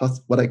most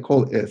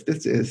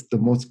this is the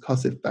most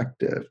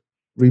cost-effective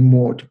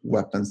remote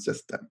weapon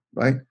system,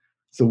 right?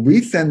 So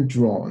we send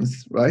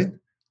drones, right,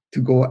 to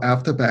go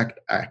after bad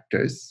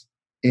actors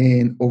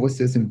in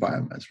overseas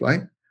environments,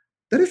 right?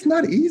 That is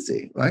not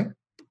easy, right?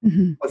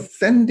 Mm-hmm. But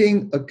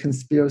sending a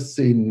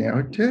conspiracy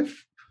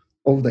narrative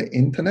over the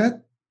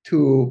internet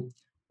to,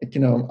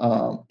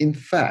 in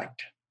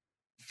fact,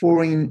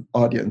 foreign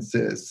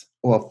audiences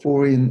or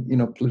foreign,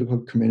 political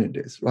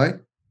communities, right?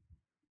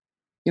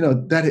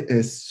 That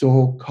is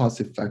so cost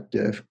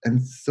effective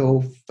and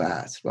so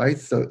fast, right?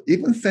 So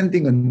even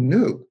sending a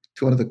nuke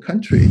to another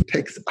country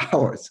takes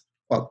hours,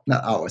 well,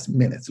 not hours,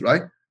 minutes,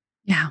 right?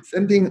 Yeah.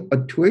 Sending a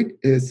tweet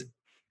is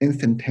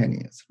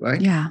instantaneous,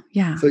 right?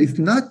 Yeah. So it's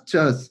not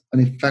just an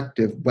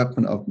effective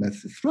weapon of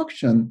mass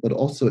destruction, but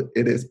also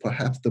it is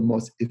perhaps the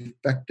most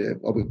effective,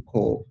 what we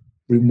call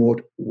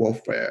remote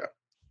warfare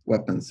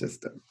weapon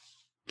system.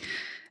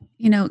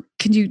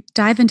 Can you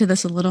dive into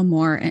this a little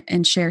more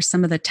and share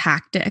some of the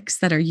tactics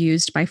that are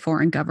used by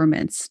foreign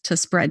governments to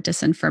spread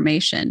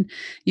disinformation?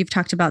 You've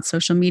talked about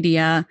social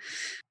media.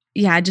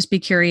 Yeah, I'd just be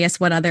curious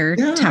what other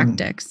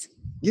tactics.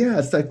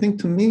 Yes, I think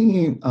to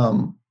me,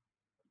 I'll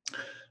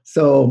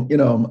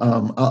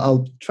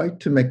try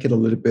to make it a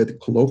little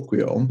bit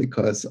colloquial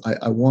because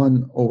I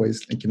want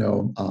always,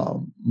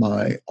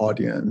 my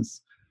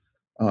audience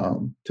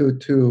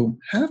to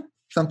have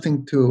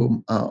something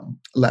to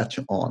latch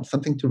on,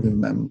 something to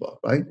remember,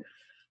 right?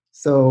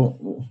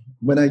 So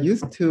when I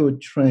used to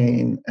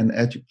train and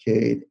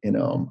educate,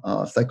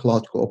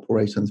 psychological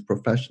operations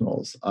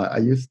professionals, I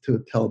used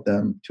to tell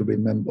them to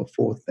remember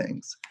four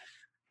things: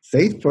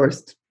 say it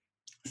first,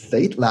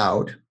 say it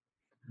loud,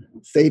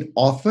 say it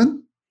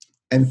often,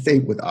 and say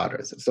it with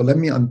others. So let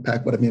me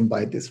unpack what I mean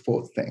by these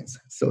four things.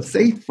 So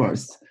say it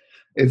first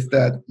is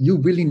that you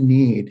really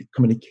need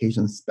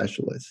communication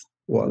specialists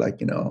or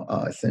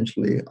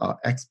essentially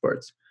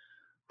experts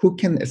who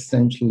can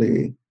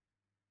essentially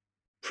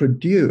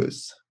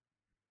produce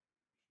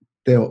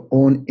their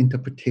own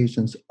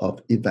interpretations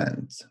of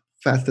events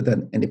faster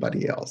than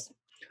anybody else.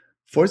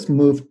 First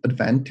move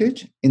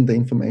advantage in the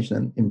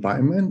information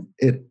environment,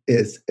 it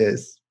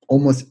is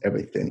almost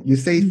everything. You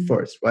say it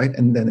first, right?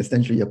 And then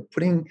essentially you're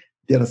putting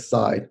the other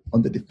side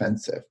on the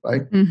defensive,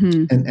 right?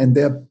 Mm-hmm. And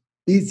they're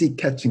busy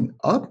catching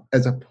up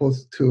as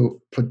opposed to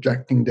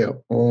projecting their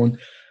own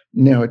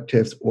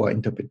narratives or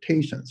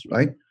interpretations,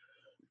 right?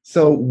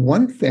 So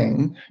one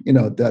thing,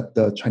 that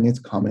the Chinese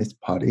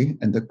Communist Party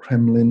and the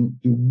Kremlin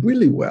do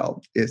really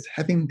well is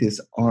having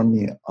this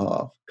army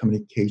of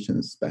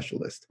communications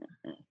specialists.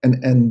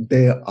 And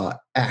they are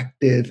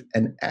active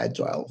and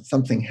agile.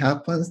 Something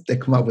happens, they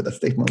come up with a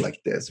statement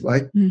like this,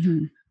 right?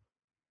 Mm-hmm.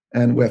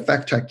 And we're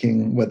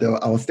fact-checking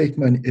whether our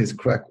statement is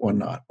correct or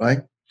not,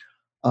 right?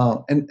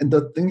 And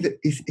the thing that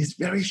is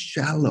very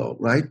shallow,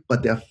 right?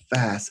 But they're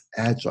fast,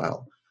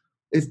 agile.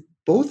 It's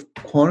both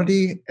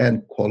quantity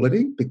and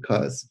quality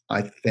because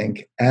I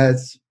think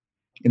as,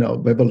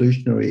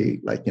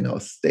 revolutionary,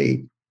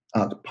 state,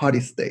 party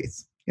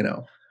states,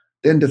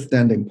 they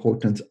understand the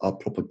importance of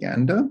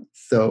propaganda.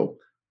 So,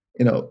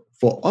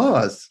 for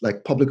us,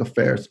 like public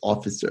affairs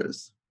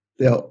officers,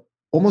 they're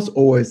almost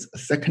always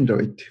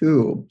secondary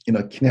to,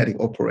 kinetic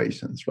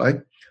operations,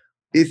 right?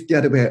 It's the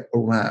other way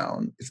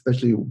around,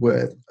 especially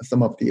with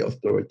some of the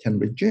authoritarian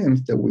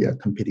regimes that we are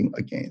competing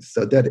against.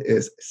 So that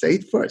is say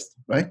it first,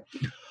 right?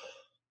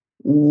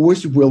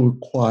 Which will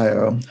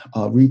require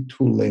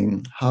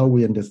retooling how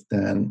we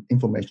understand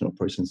information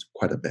operations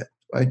quite a bit,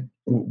 right?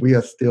 We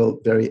are still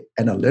very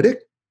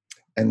analytic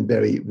and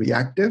very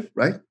reactive,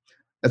 right?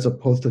 As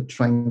opposed to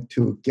trying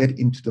to get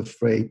into the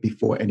fray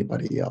before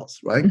anybody else,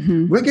 right?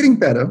 Mm-hmm. We're getting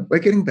better. We're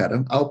getting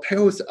better. Our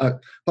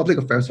public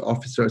affairs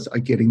officers are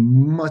getting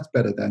much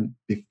better than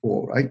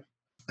before, right?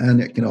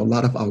 And a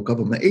lot of our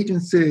government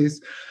agencies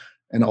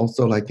and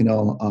also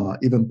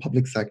even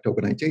public sector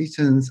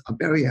organizations are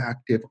very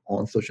active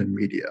on social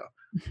media.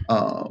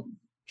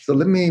 So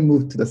let me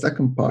move to the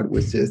second part,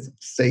 which is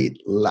say it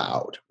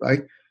loud,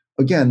 right?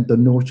 Again, the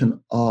notion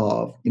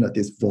of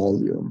this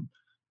volume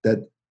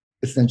that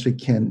essentially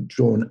can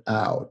drone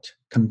out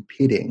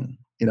competing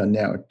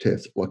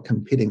narratives or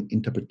competing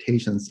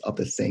interpretations of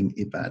the same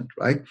event,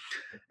 right?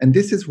 And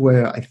this is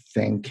where I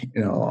think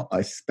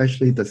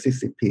especially the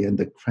CCP and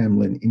the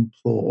Kremlin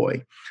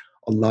employ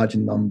a large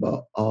number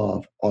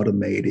of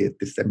automated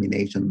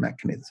dissemination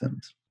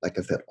mechanisms. Like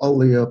I said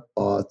earlier,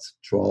 bots,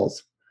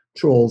 trolls,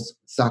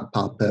 sock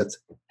puppets,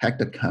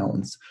 hacked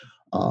accounts,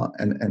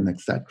 and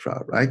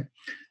etc. Right?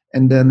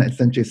 And then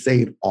essentially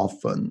say it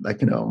often,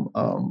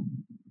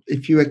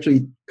 if you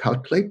actually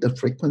calculate the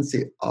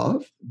frequency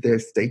of their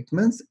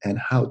statements and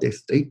how their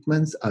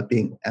statements are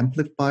being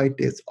amplified,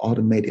 these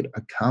automated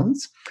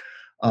accounts,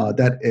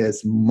 that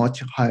is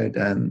much higher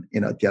than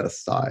the other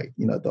side,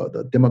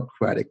 the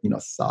democratic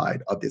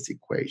side of this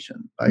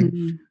equation, right?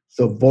 Mm-hmm.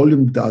 So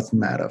volume does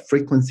matter,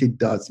 frequency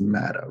does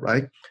matter,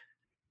 right?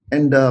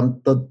 And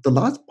the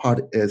last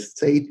part is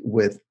say it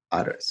with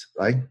others,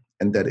 right?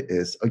 And that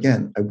is,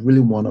 again, I really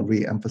want to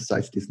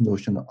re-emphasize this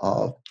notion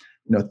of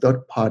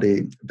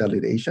third-party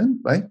validation,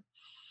 right?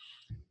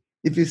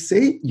 If you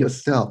say it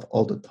yourself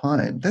all the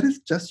time, that is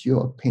just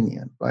your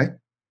opinion, right?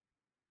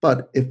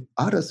 But if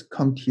others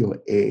come to your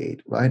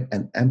aid, right,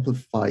 and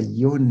amplify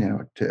your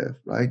narrative,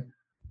 right,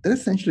 that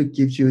essentially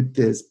gives you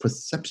this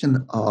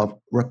perception of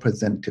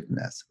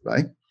representativeness,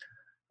 right?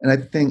 And I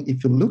think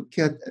if you look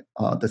at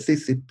the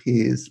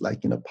CCP's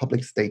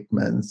public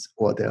statements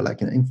or their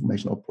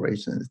information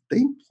operations, they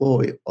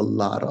employ a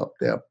lot of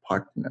their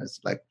partners,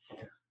 like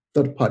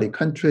third-party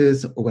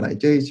countries,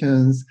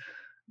 organizations.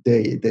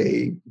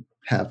 They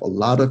have a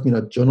lot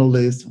of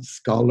journalists,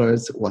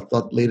 scholars, or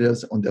thought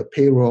leaders on their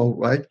payroll,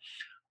 right?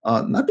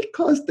 Not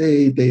because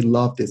they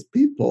love these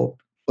people,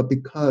 but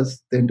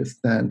because they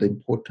understand the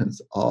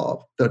importance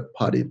of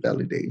third-party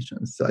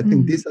validation. So I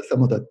think these are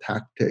some of the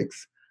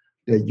tactics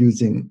they're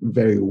using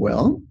very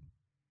well.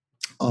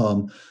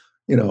 I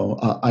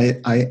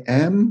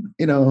am,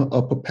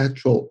 a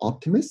perpetual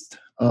optimist.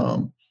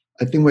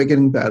 I think we're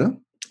getting better.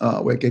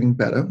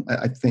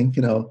 I think,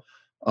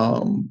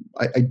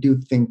 I do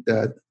think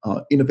that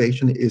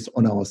innovation is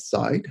on our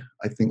side.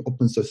 I think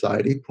open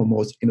society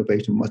promotes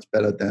innovation much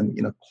better than,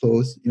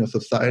 closed,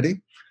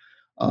 society.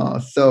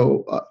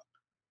 So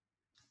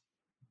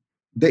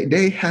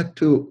they had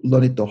to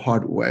learn it the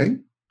hard way,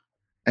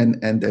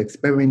 and they're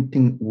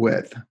experimenting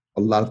with a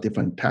lot of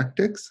different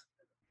tactics.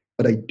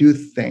 But I do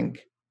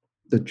think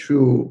the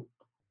true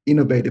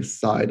innovative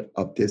side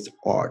of this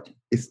art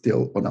is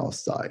still on our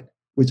side.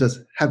 We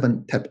just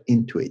haven't tapped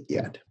into it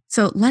yet.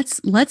 So let's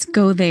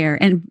go there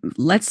and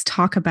let's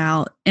talk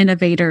about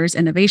innovators,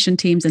 innovation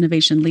teams,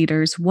 innovation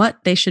leaders,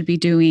 what they should be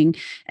doing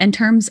in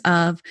terms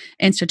of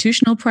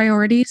institutional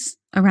priorities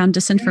around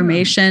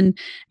disinformation,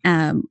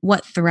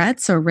 what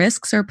threats or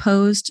risks are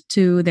posed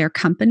to their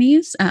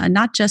companies.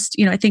 Not just,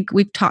 I think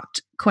we've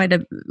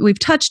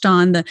touched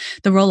on the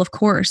role, of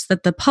course,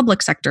 that the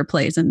public sector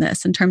plays in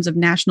this in terms of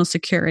national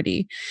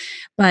security.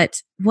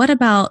 But what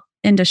about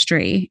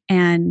industry,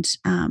 and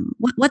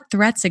what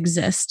threats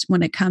exist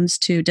when it comes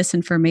to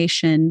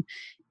disinformation?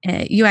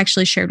 You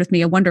actually shared with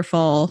me a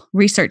wonderful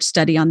research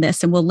study on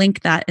this, and we'll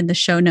link that in the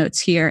show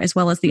notes here, as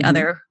well as the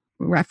other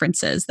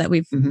references that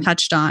we've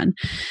touched on.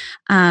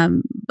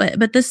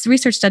 But this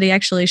research study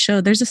actually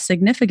showed there's a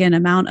significant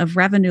amount of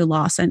revenue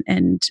loss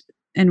and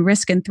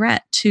risk and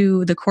threat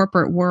to the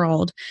corporate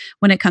world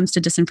when it comes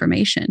to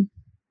disinformation.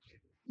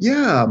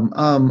 Yeah,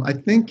 I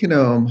think,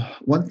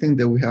 one thing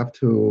that we have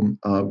to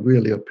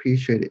really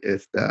appreciate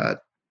is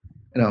that,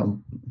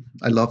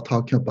 I love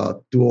talking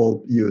about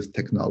dual use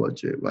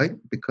technology, right?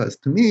 Because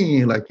to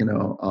me,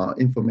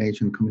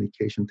 information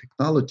communication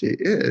technology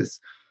is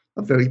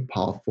a very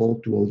powerful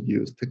dual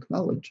use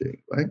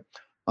technology, right?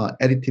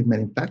 Additive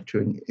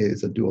manufacturing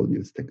is a dual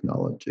use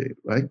technology,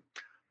 right?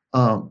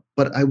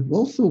 But I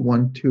also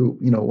want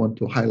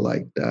to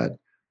highlight that,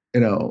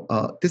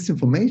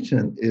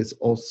 disinformation is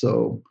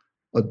also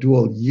a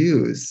dual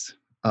use,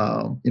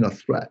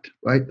 threat,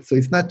 right? So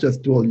it's not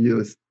just dual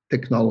use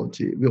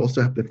technology. We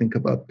also have to think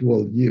about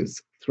dual use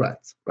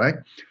threats, right?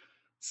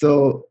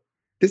 So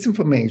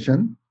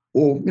disinformation,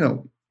 or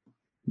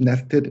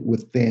nested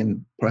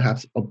within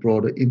perhaps a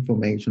broader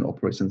information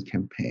operations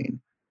campaign,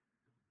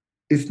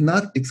 it's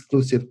not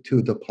exclusive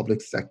to the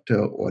public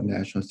sector or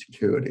national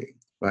security,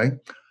 right?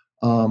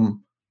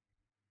 Um,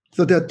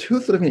 so there are two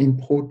sort of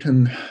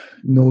important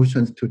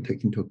notions to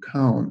take into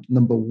account.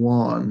 Number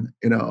one,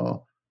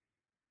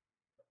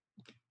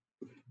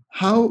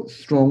 how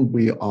strong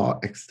we are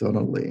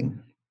externally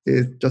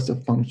is just a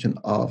function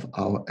of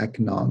our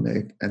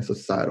economic and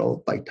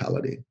societal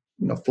vitality,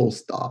 full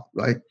stop,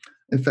 right?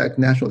 In fact,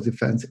 national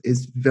defense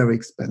is very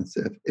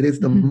expensive. It is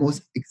the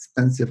most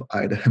expensive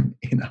item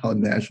in our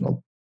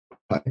national,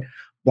 right?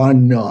 Bar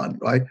none,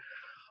 right?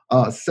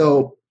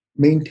 So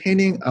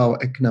maintaining our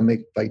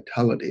economic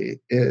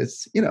vitality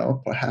is,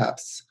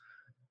 perhaps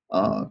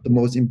the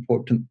most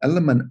important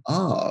element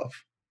of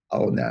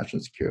our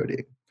national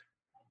security.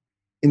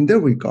 In that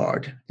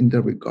regard,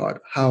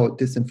 how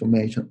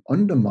disinformation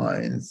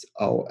undermines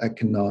our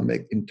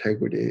economic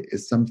integrity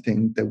is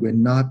something that we're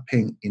not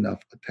paying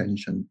enough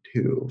attention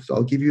to. So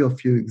I'll give you a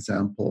few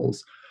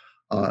examples.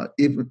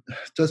 Even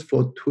just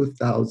for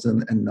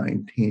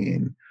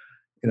 2019,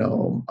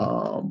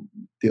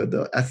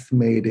 the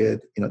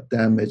estimated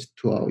damage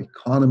to our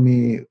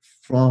economy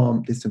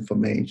from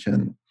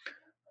disinformation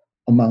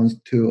amounts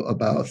to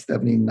about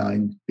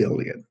 79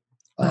 billion.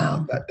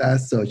 Wow.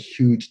 That's a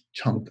huge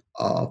chunk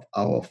of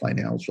our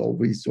financial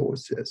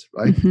resources,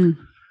 right?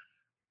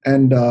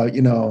 And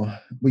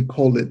we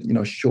call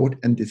it short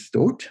and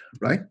distort,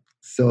 right?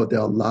 So there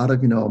are a lot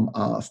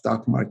of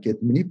stock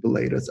market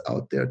manipulators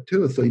out there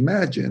too. So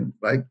imagine,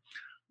 right?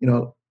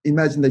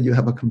 Imagine that you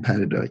have a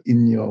competitor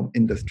in your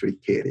industry,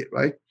 Katie,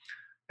 right?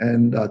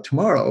 And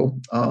tomorrow,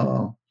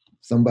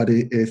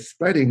 somebody is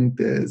spreading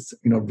this,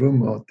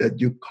 rumor that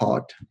you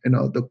caught,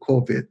 the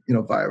COVID,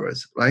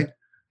 virus, right?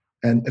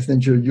 And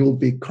essentially, you'll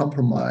be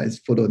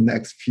compromised for the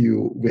next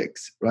few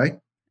weeks, right?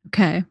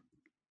 Okay.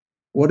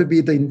 What would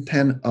be the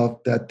intent of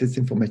that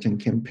disinformation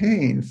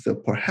campaign? So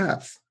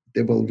perhaps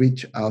they will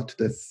reach out to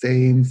the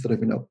same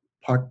sort of,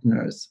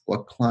 partners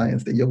or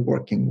clients that you're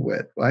working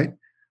with, right?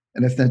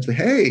 And essentially,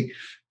 hey,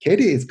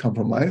 Katie is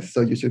compromised, so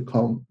you should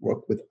come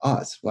work with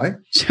us, right?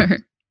 Sure.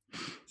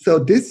 So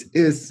this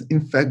is,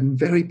 in fact,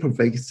 very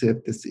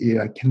pervasive this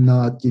year. I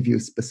cannot give you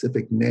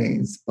specific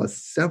names, but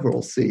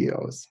several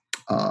CEOs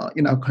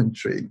in our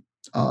country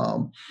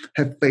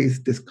have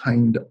faced this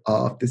kind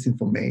of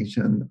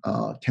disinformation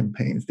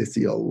campaigns this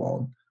year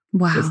alone.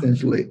 Wow. So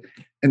essentially,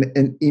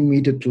 and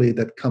immediately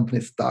that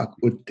company stock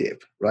would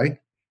dip, right?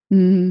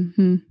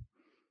 Mm-hmm.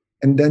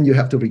 And then you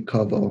have to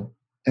recover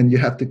and you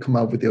have to come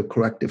up with your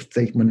corrective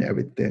statement and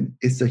everything.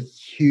 It's a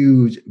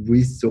huge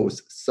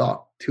resource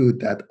suck to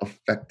that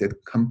affected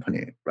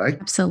company, right?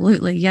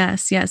 Absolutely.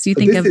 Yes. Yes. You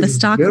think of the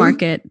stock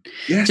market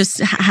just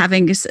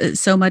having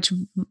so much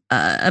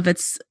of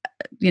its,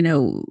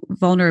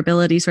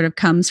 vulnerability sort of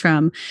comes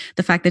from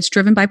the fact that it's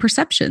driven by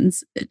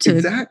perceptions to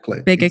a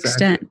big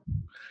extent.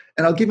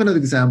 And I'll give another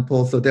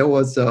example. So there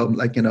was a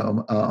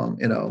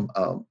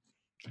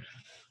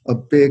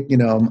big,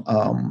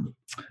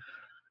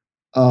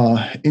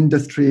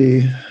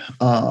 industry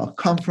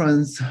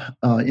conference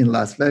in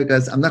Las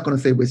Vegas. I'm not going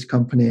to say which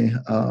company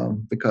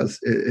because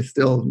it's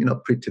still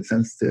pretty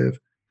sensitive.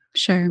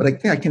 Sure. But I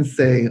think I can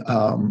say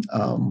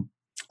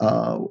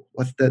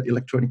what's that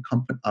electronic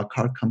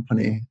car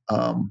company?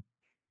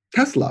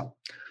 Tesla.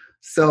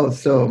 So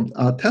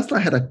Tesla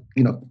had a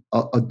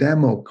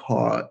demo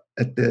car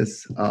at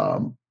this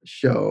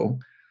show.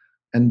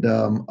 And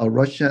a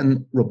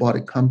Russian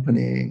robotic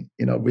company,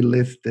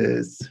 released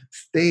this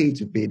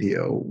stage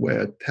video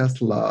where the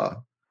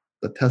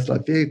Tesla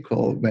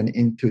vehicle went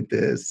into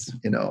this,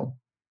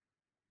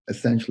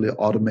 essentially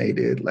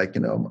automated,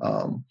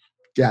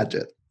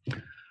 gadget,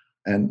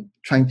 and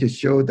trying to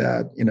show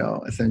that,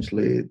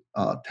 essentially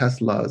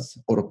Tesla's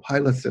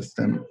autopilot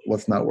system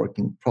was not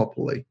working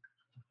properly.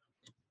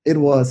 It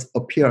was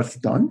a PR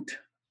stunt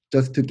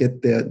just to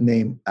get their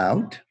name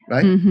out,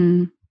 right?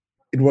 Mm-hmm.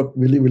 It worked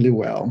really, really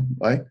well,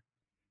 right?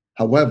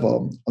 However,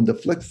 on the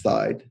flip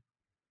side,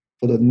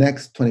 for the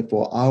next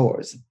 24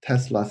 hours,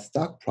 Tesla's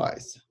stock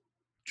price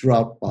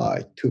dropped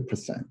by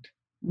 2%.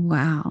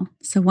 Wow.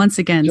 So once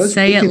again,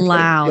 say it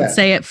loud,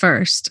 say it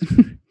first.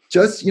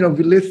 Just,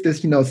 release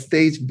this,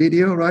 stage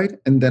video, right?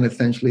 And then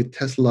essentially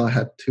Tesla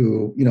had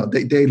to,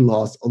 they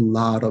lost a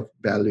lot of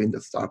value in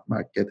the stock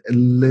market, at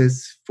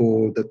least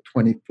for the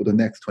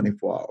next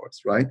 24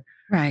 hours, right?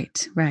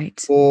 Right.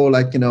 For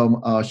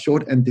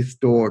short and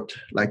distort,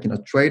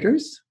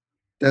 traders,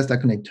 that's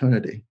like an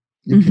eternity.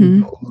 You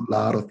can do a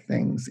lot of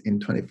things in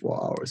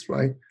 24 hours,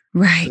 right?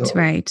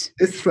 Right.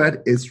 This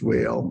threat is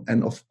real.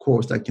 And of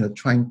course,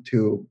 trying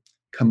to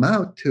come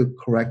out to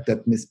correct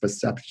that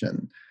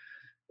misperception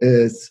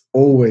is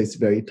always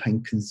very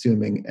time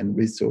consuming and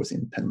resource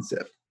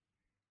intensive.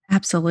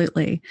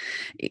 Absolutely.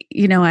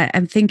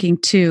 I'm thinking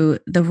too,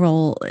 the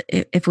role,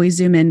 if we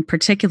zoom in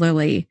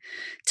particularly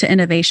to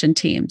innovation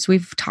teams,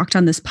 we've talked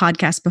on this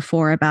podcast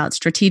before about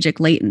strategic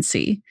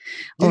latency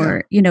Yeah.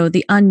 or,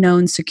 the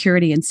unknown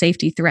security and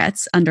safety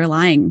threats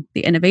underlying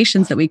the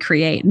innovations that we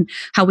create and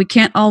how we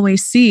can't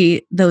always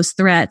see those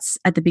threats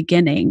at the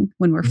beginning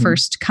when we're Mhm.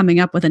 first coming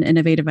up with an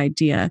innovative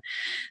idea.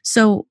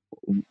 So,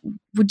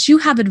 would you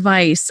have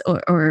advice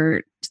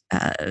or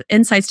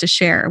insights to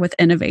share with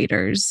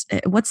innovators?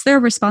 What's their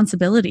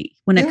responsibility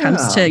when it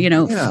comes Yeah.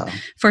 to Yeah.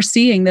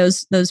 foreseeing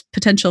those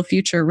potential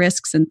future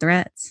risks and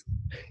threats?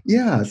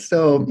 Yeah,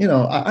 so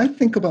I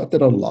think about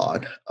that a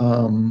lot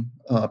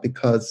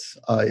because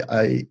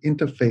I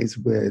interface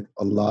with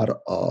a lot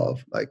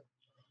of like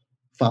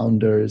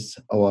founders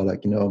or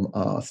like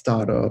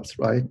startups,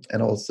 right,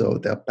 and also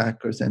their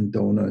backers and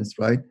donors,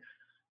 right.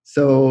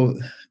 So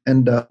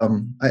and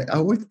I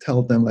always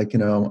tell them like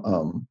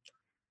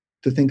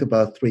to think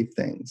about three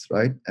things,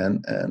 right,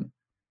 and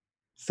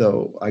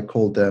so I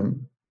call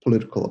them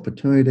political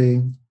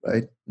opportunity,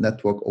 right?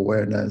 Network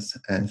awareness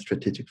and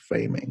strategic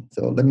framing.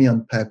 So let me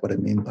unpack what I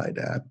mean by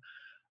that.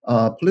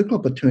 Political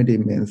opportunity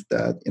means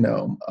that,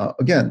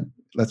 again,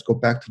 let's go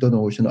back to the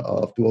notion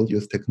of dual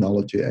use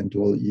technology and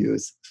dual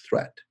use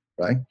threat,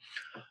 right?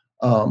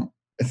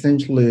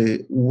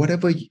 Essentially,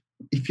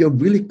 if you're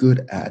really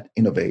good at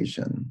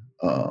innovation,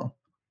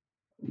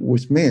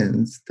 which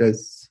means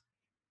there's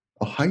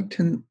a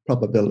heightened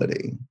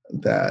probability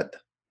that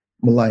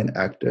malign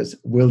actors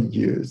will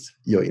use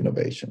your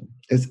innovation.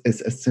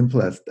 It's as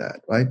simple as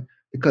that, right?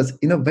 Because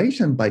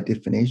innovation, by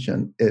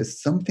definition,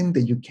 is something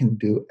that you can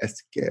do at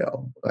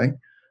scale, right?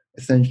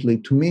 Essentially,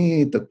 to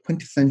me, the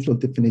quintessential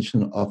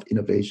definition of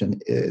innovation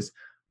is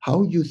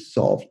how you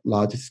solve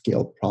large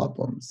scale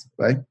problems,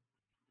 right?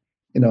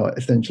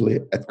 Essentially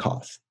at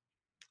cost.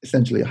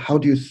 Essentially, how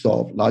do you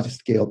solve large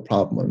scale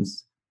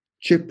problems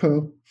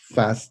cheaper,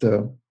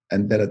 faster,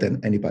 and better than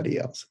anybody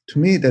else? To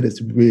me, that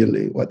is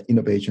really what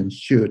innovation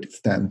should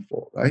stand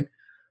for, right?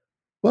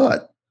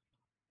 But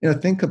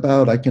think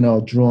about like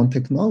drone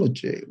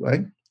technology,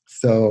 right?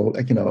 So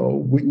like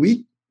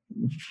we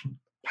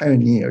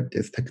pioneered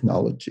this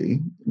technology.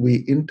 We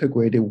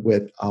integrated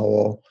with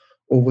our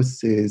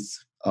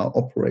overseas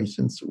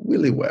operations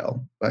really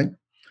well, right?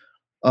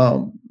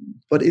 Um,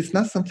 but it's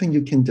not something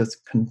you can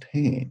just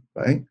contain,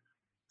 right?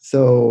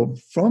 So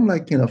from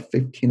like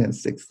 15 and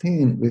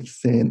 16, we've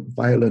seen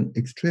violent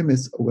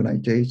extremist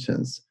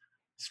organizations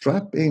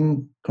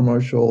strapping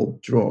commercial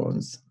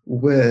drones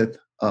with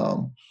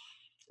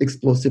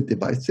explosive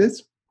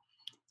devices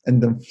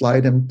and then fly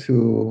them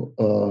to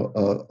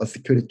a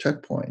security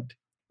checkpoint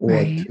or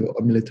Right. to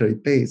a military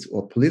base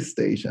or police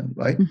station,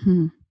 right?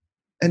 Hmm.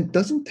 And it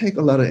doesn't take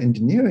a lot of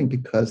engineering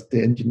because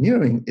the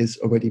engineering is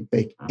already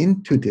baked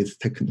into this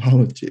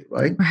technology,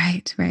 right?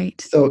 Right.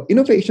 Right. So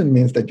innovation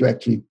means that you're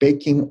actually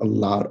baking a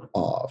lot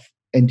of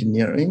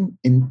engineering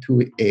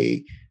into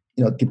a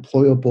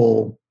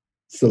deployable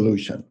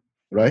solution,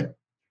 right?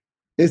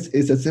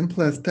 It's as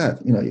simple as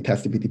that. It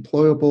has to be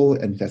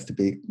deployable and it has to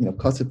be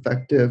cost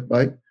effective,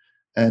 right?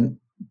 And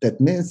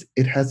that means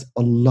it has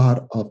a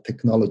lot of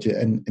technology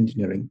and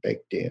engineering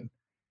baked in.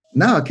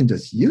 Now I can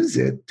just use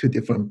it to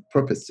different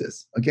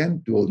purposes.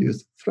 Again, dual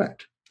use threat,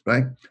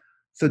 right?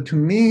 So to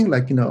me,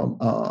 like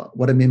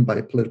what I mean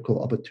by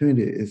political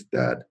opportunity is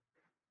that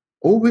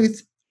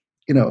always,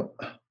 you know,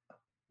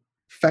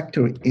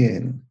 factor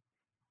in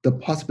the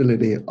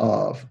possibility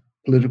of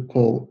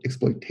political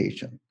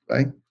exploitation,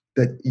 right?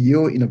 That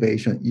your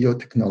innovation, your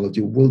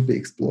technology will be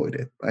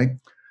exploited, right?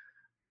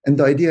 And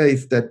the idea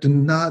is that do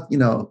not,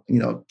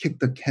 kick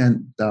the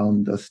can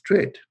down the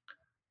street.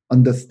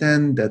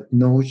 Understand that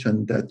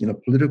notion that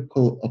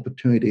political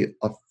opportunity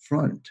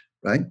upfront,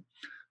 right?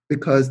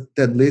 Because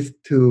that leads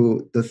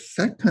to the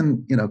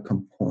second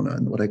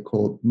component, what I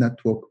call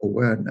network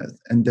awareness,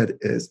 and that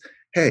is,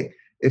 hey,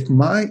 if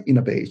my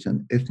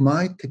innovation, if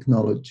my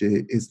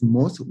technology is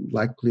most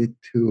likely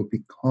to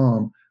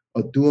become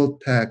a dual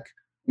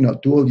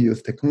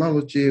use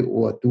technology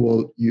or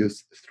dual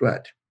use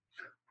threat,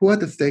 who are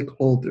the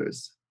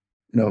stakeholders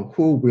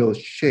who will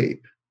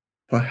shape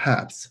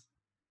perhaps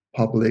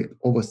public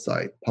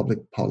oversight, public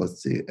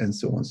policy, and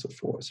so on and so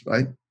forth,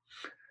 right?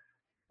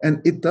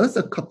 And it does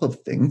a couple of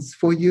things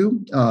for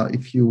you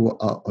if you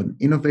are an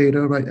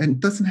innovator, right? And it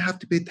doesn't have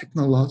to be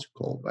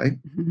technological, right?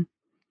 Hmm.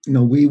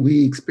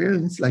 We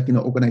experience like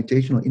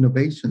organizational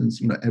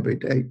innovations every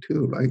day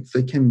too, right? So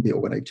it can be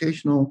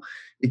organizational,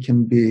 it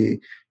can be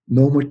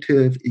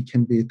normative, it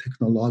can be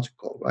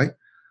technological, right?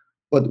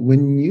 But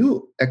when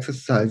you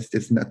exercise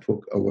this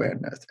network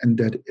awareness, and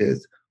that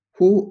is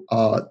who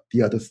are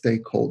the other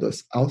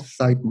stakeholders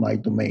outside my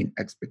domain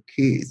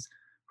expertise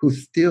who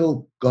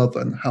still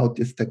govern how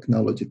this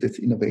technology, this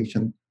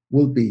innovation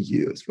will be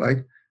used,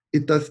 right?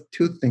 It does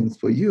two things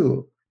for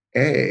you.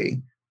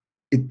 A,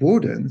 it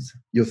broadens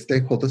your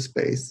stakeholder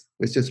space,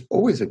 which is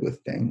always a good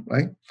thing,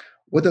 right?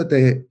 Whether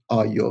they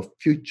are your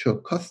future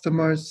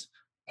customers,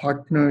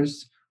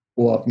 partners,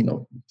 or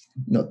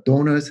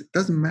donors,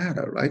 doesn't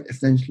matter, right?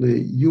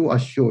 Essentially, you are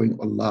showing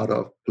a lot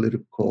of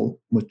political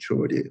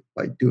maturity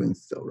by doing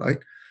so, right?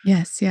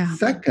 Yes, yeah.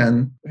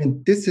 Second, I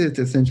mean, this is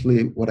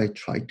essentially what I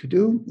try to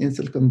do in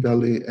Silicon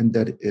Valley, and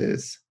that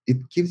is, it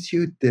gives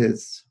you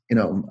this,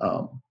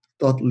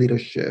 thought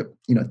leadership,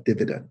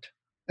 dividend,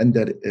 and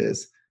that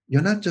is,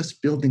 you're not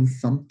just building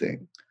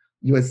something,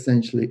 you're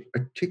essentially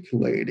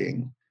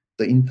articulating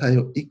the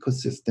entire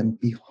ecosystem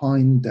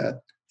behind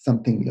that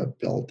something you're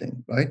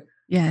building, right?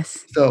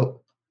 Yes.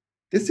 So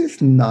this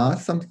is not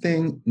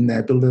something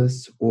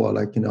nebulous or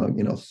like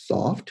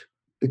soft,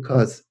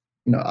 because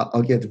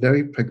I'll get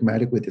very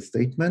pragmatic with the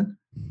statement.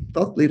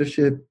 Thought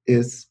leadership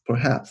is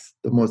perhaps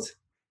the most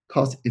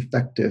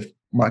cost-effective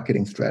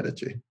marketing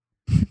strategy.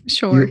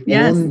 Sure. You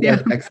Yes. own Yeah.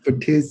 that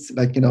expertise,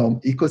 like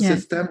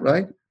ecosystem, Yes.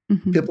 right?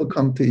 Mhm. People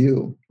come to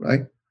you,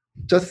 right?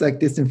 Just like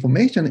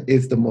disinformation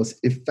is the most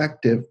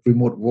effective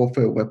remote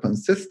warfare weapon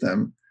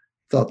system,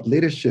 thought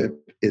leadership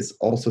is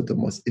also the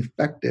most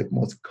effective,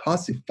 most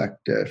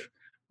cost-effective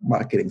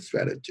marketing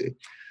strategy.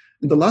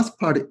 And the last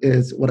part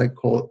is what I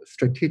call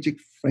strategic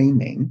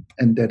framing,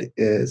 and that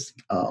is,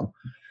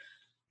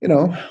 you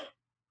know,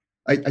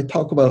 I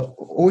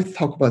always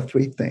talk about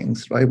three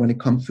things, right? When it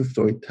comes to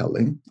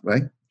storytelling,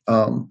 right?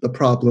 The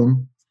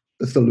problem,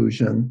 the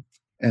solution,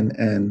 and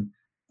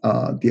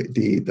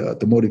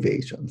the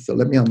motivation. So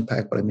let me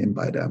unpack what I mean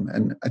by them.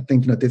 And I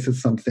think this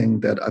is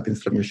something that I've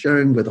been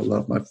sharing with a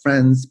lot of my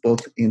friends,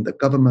 both in the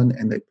government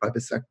and the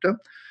private sector.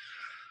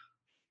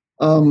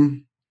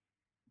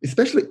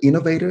 Especially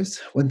innovators,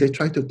 when they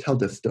try to tell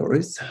their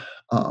stories,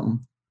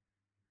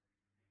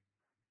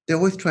 they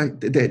always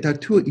they're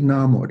too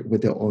enamored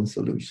with their own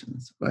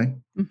solutions, right?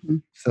 Mm-hmm.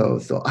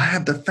 So I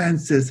have the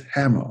fanciest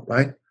hammer,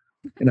 right?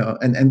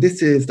 And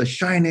this is the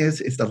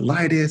shiniest, it's the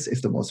lightest,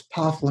 it's the most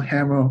powerful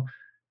hammer,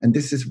 and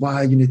this is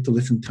why you need to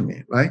listen to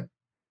me, right?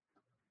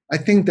 I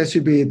think that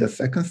should be the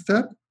second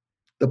step.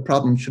 The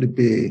problem should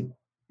be,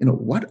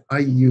 what are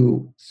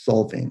you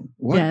solving?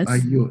 What are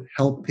Yes. you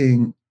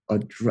helping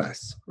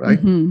address, right?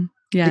 Mm-hmm.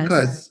 Yes.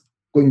 Because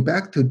going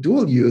back to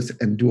dual use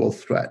and dual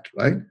threat,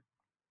 right?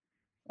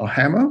 A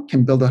hammer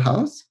can build a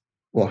house,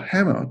 or a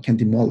hammer can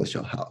demolish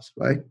a house,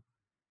 right?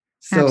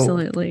 So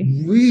Absolutely.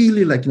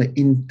 really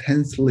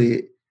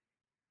intensely,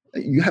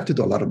 you have to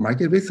do a lot of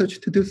market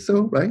research to do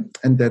so, right?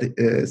 And that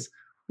is,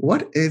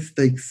 what is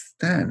the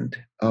extent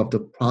of the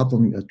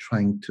problem you're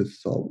trying to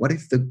solve? What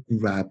is the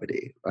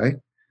gravity, right?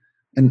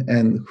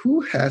 And who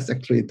has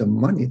actually the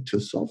money to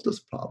solve those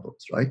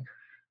problems, right?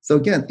 So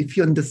again, if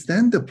you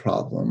understand the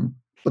problem,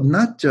 but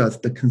not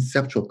just the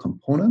conceptual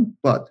component,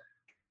 but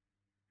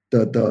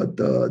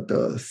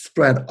the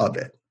spread of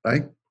it,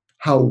 right?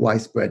 How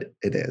widespread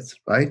it is,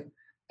 right?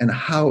 And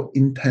how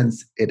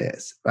intense it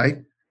is,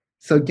 right?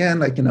 So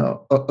again,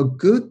 a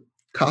good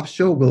cop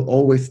show will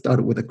always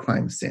start with a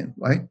crime scene,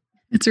 right?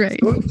 That's right.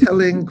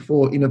 Storytelling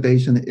for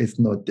innovation is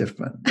no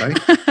different, right?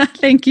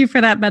 Thank you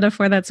for that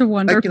metaphor. That's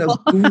wonderful.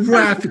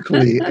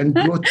 Graphically and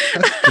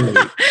grotesquely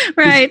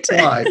right.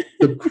 describe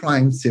the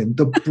crime scene,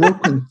 the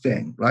broken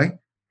thing, right?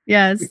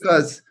 Yes.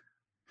 Because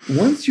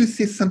once you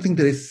see something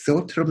that is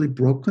so terribly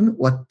broken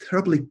or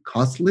terribly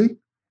costly,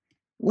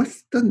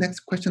 what's the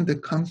next question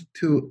that comes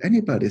to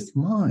anybody's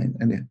mind?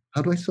 And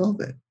how do I solve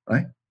it,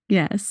 right?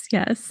 Yes,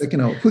 yes.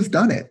 Who's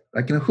done it?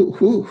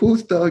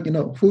 Who's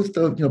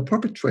the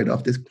perpetrator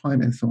of this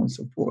crime, and so on and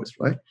so forth,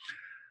 right?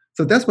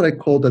 So that's what I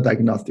call the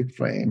diagnostic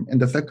frame.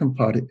 And the second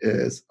part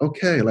is,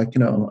 okay,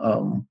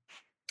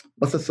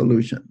 what's the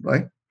solution,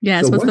 right?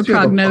 Yes, So what's the once you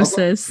have a problem,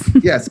 prognosis?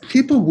 yes,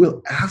 people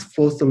will ask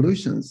for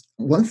solutions.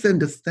 Once they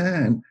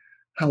understand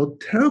how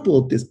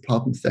terrible this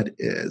problem set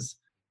is,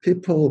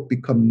 people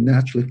become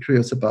naturally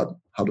curious about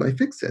how do I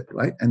fix it,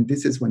 right? And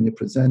this is when you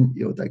present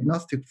your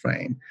diagnostic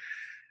frame.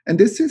 And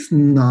this is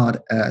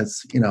not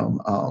as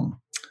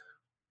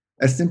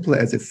simple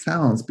as it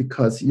sounds,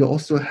 because you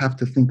also have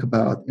to think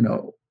about,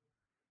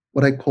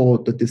 what I call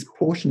the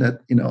disproportionate,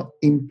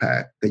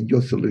 impact that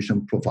your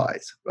solution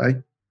provides, right?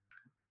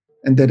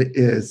 And that it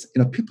is,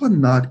 people are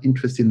not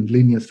interested in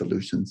linear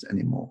solutions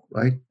anymore,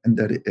 right? And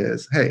that it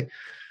is, hey,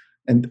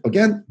 and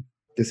again,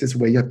 this is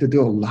where you have to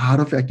do a lot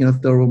of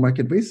thorough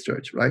market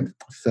research, right?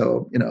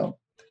 So,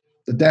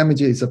 the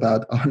damage is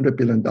about $100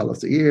 billion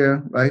a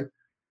year, right?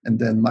 And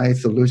then my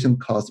solution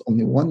costs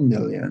only 1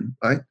 million,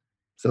 right?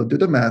 So do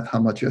the math, how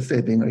much you're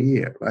saving a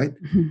year, right?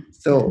 Mm-hmm.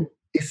 So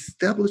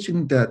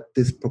establishing that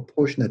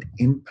disproportionate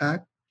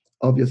impact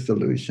of your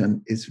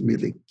solution is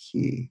really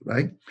key,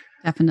 right?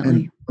 Definitely.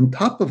 And on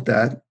top of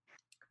that,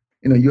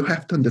 you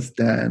have to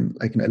understand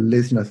at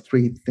least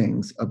three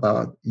things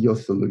about your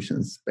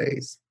solution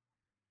space.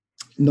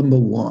 Number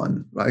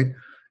one, right?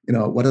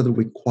 What are the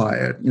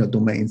required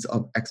domains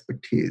of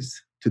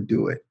expertise to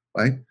do it,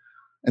 right?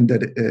 And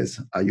that is,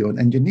 are you an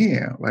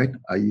engineer, right?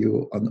 Are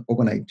you an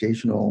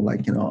organizational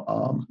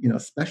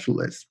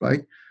specialist,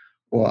 right?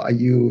 Or are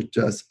you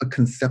just a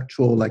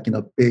conceptual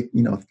big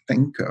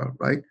thinker,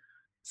 right?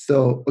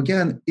 So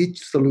again,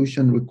 each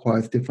solution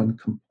requires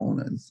different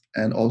components,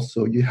 and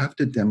also you have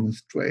to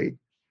demonstrate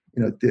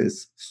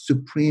this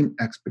supreme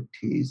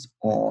expertise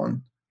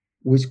on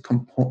which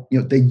component,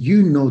 that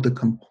the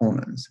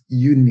components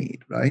you need,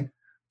 right,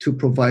 to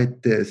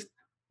provide this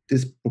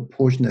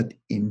disproportionate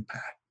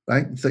impact,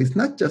 right? So it's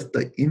not just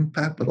the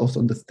impact, but also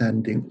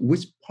understanding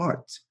which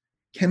parts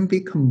can be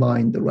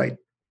combined the right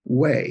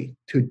way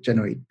to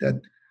generate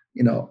that,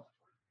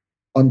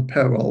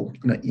 unparalleled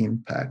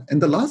impact.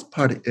 And the last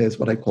part is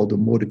what I call the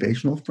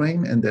motivational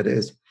frame, and that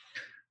is,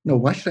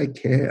 why should I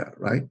care,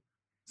 right?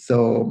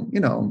 So,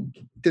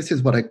 this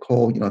is what I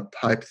call,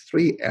 type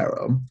 3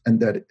 error, and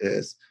that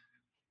is,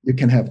 you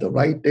can have the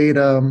right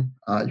data,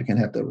 you can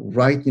have the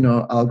right,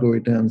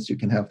 algorithms, you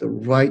can have the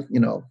right,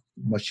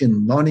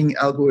 machine learning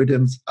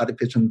algorithms,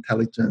 artificial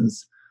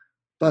intelligence,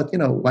 but,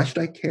 why should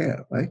I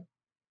care, right?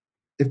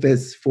 If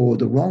it's for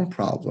the wrong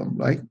problem,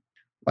 right?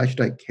 Why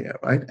should I care,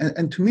 right?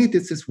 And to me,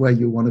 this is where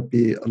you want to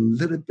be a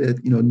little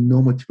bit,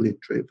 normatively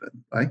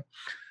driven, right?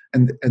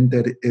 And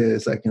that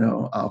is like,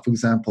 for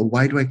example,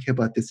 why do I care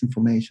about this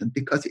information?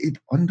 Because it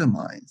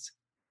undermines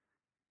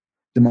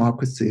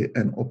democracy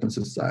and open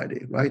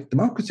society, right?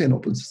 Democracy and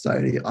open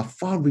society are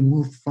far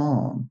removed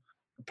from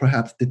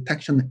perhaps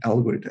detection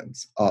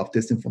algorithms of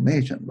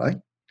disinformation, right?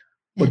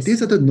 Yes. But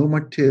these are the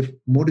normative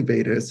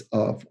motivators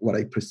of what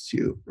I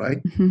pursue,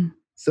 right? Mm-hmm.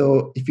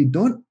 So if you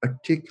don't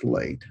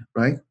articulate,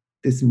 right,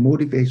 this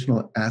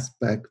motivational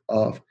aspect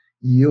of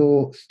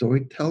your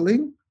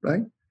storytelling,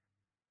 right,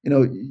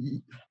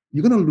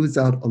 you're going to lose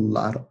out a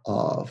lot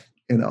of,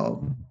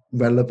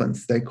 relevant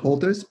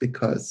stakeholders,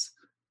 because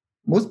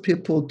most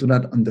people do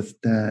not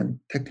understand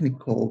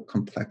technical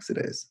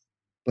complexities,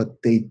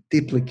 but they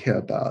deeply care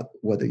about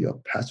whether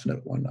you're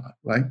passionate or not,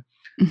 right?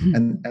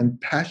 Mm-hmm. And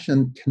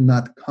passion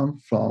cannot come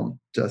from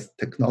just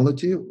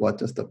technology or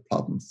just a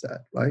problem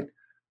set, right?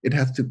 It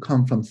has to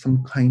come from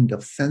some kind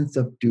of sense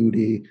of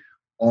duty,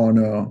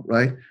 honor,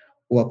 right?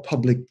 Or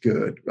public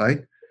good,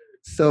 right?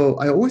 So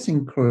I always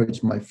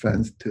encourage my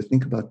friends to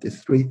think about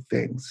these 3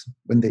 things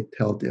when they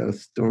tell their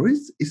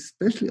stories,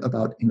 especially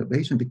about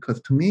innovation,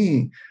 because to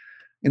me,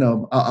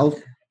 I'll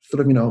sort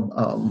of,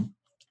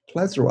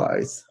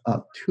 pleasurize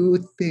 2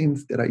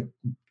 things that I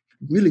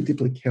really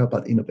deeply care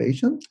about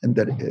innovation, and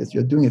that is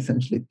you're doing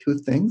essentially 2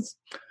 things.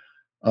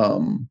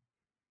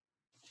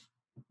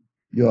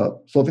 You're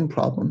solving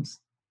problems,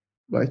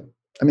 right?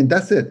 I mean,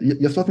 that's it.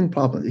 You're solving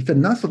problems. If you're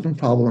not solving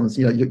problems,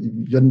 you're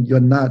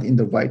not in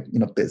the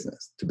right,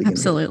 business to begin with.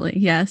 Absolutely,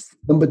 yes.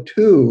 Number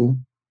 2,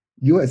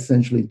 you're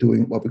essentially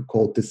doing what we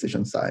call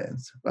decision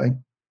science, right?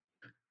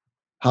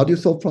 How do you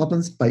solve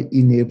problems? By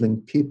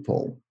enabling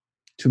people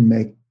to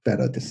make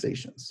better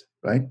decisions,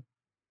 right?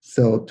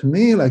 So to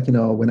me, like,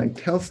 when I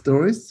tell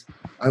stories,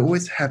 I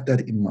always have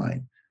that in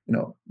mind.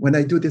 When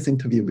I do this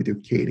interview with you,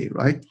 Katie,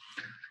 right?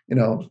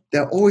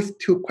 There are always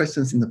 2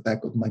 questions in the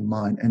back of my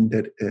mind, and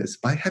that is,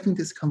 by having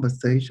this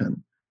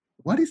conversation,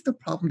 what is the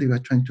problem that we are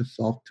trying to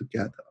solve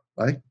together,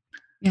 right?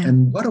 Yeah.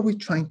 And what are we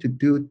trying to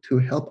do to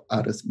help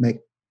others make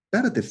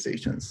better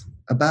decisions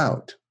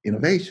about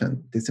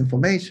innovation,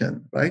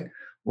 disinformation, right?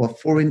 Or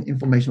foreign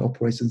information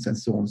operations, and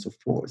so on and so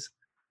forth.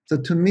 So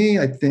to me,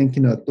 I think,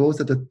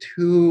 those are the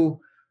 2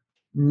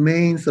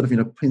 main sort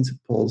of,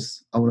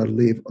 principles I want to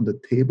leave on the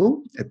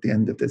table at the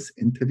end of this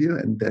interview,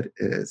 and that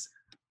is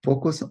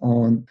focus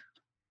on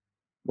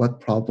what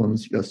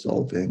problems you're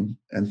solving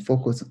and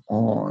focus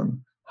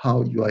on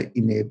how you are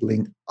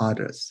enabling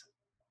others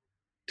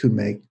to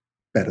make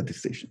better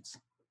decisions.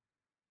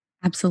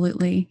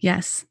 Absolutely.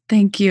 Yes.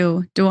 Thank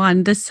you,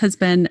 Duan. This has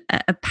been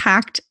a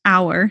packed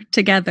hour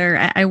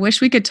together. I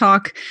wish we could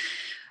talk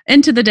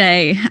into the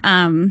day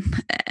and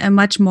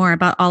much more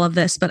about all of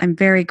this, but I'm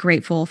very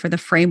grateful for the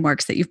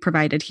frameworks that you've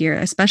provided here,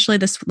 especially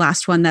this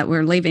last one that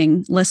we're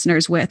leaving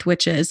listeners with,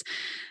 which is,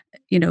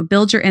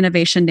 build your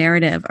innovation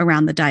narrative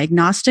around the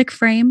diagnostic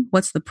frame.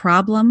 What's the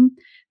problem?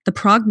 The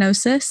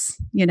prognosis,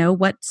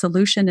 what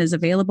solution is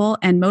available,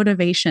 and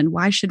motivation.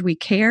 Why should we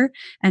care?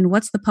 And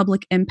what's the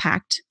public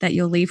impact that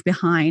you'll leave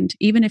behind,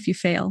 even if you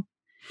fail?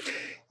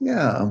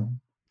 Yeah.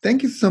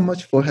 Thank you so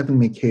much for having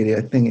me, Katie.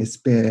 I think it's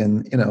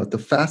been, the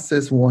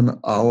fastest 1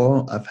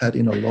 hour I've had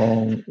in a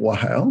long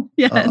while.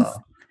 Yes.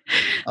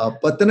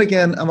 But then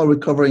again, I'm a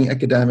recovering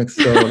academic,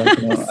 so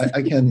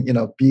I can,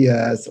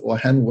 BS or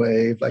hand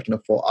wave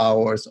for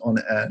hours on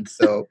end.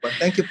 So, but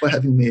thank you for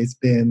having me. It's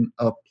been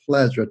a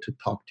pleasure to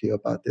talk to you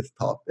about this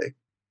topic.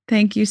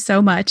 Thank you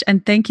so much.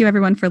 And thank you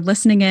everyone for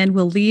listening in.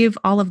 We'll leave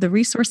all of the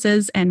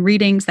resources and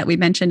readings that we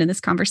mentioned in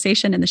this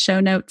conversation in the show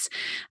notes.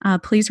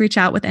 Please reach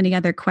out with any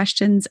other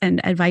questions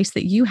and advice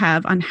that you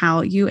have on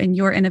how you and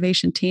your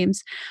innovation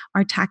teams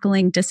are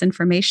tackling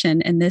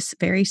disinformation in this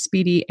very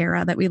speedy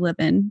era that we live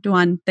in.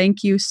 Duan,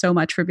 thank you so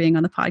much for being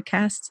on the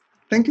podcast.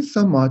 Thank you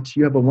so much.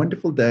 You have a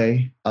wonderful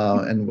day,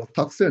 and we'll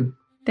talk soon.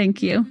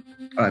 Thank you.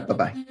 All right.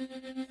 Bye-bye.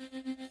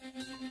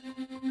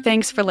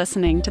 Thanks for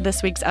listening to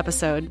this week's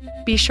episode.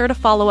 Be sure to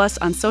follow us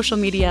on social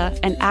media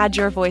and add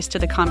your voice to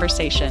the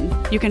conversation.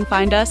 You can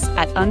find us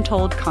at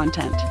Untold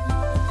Content.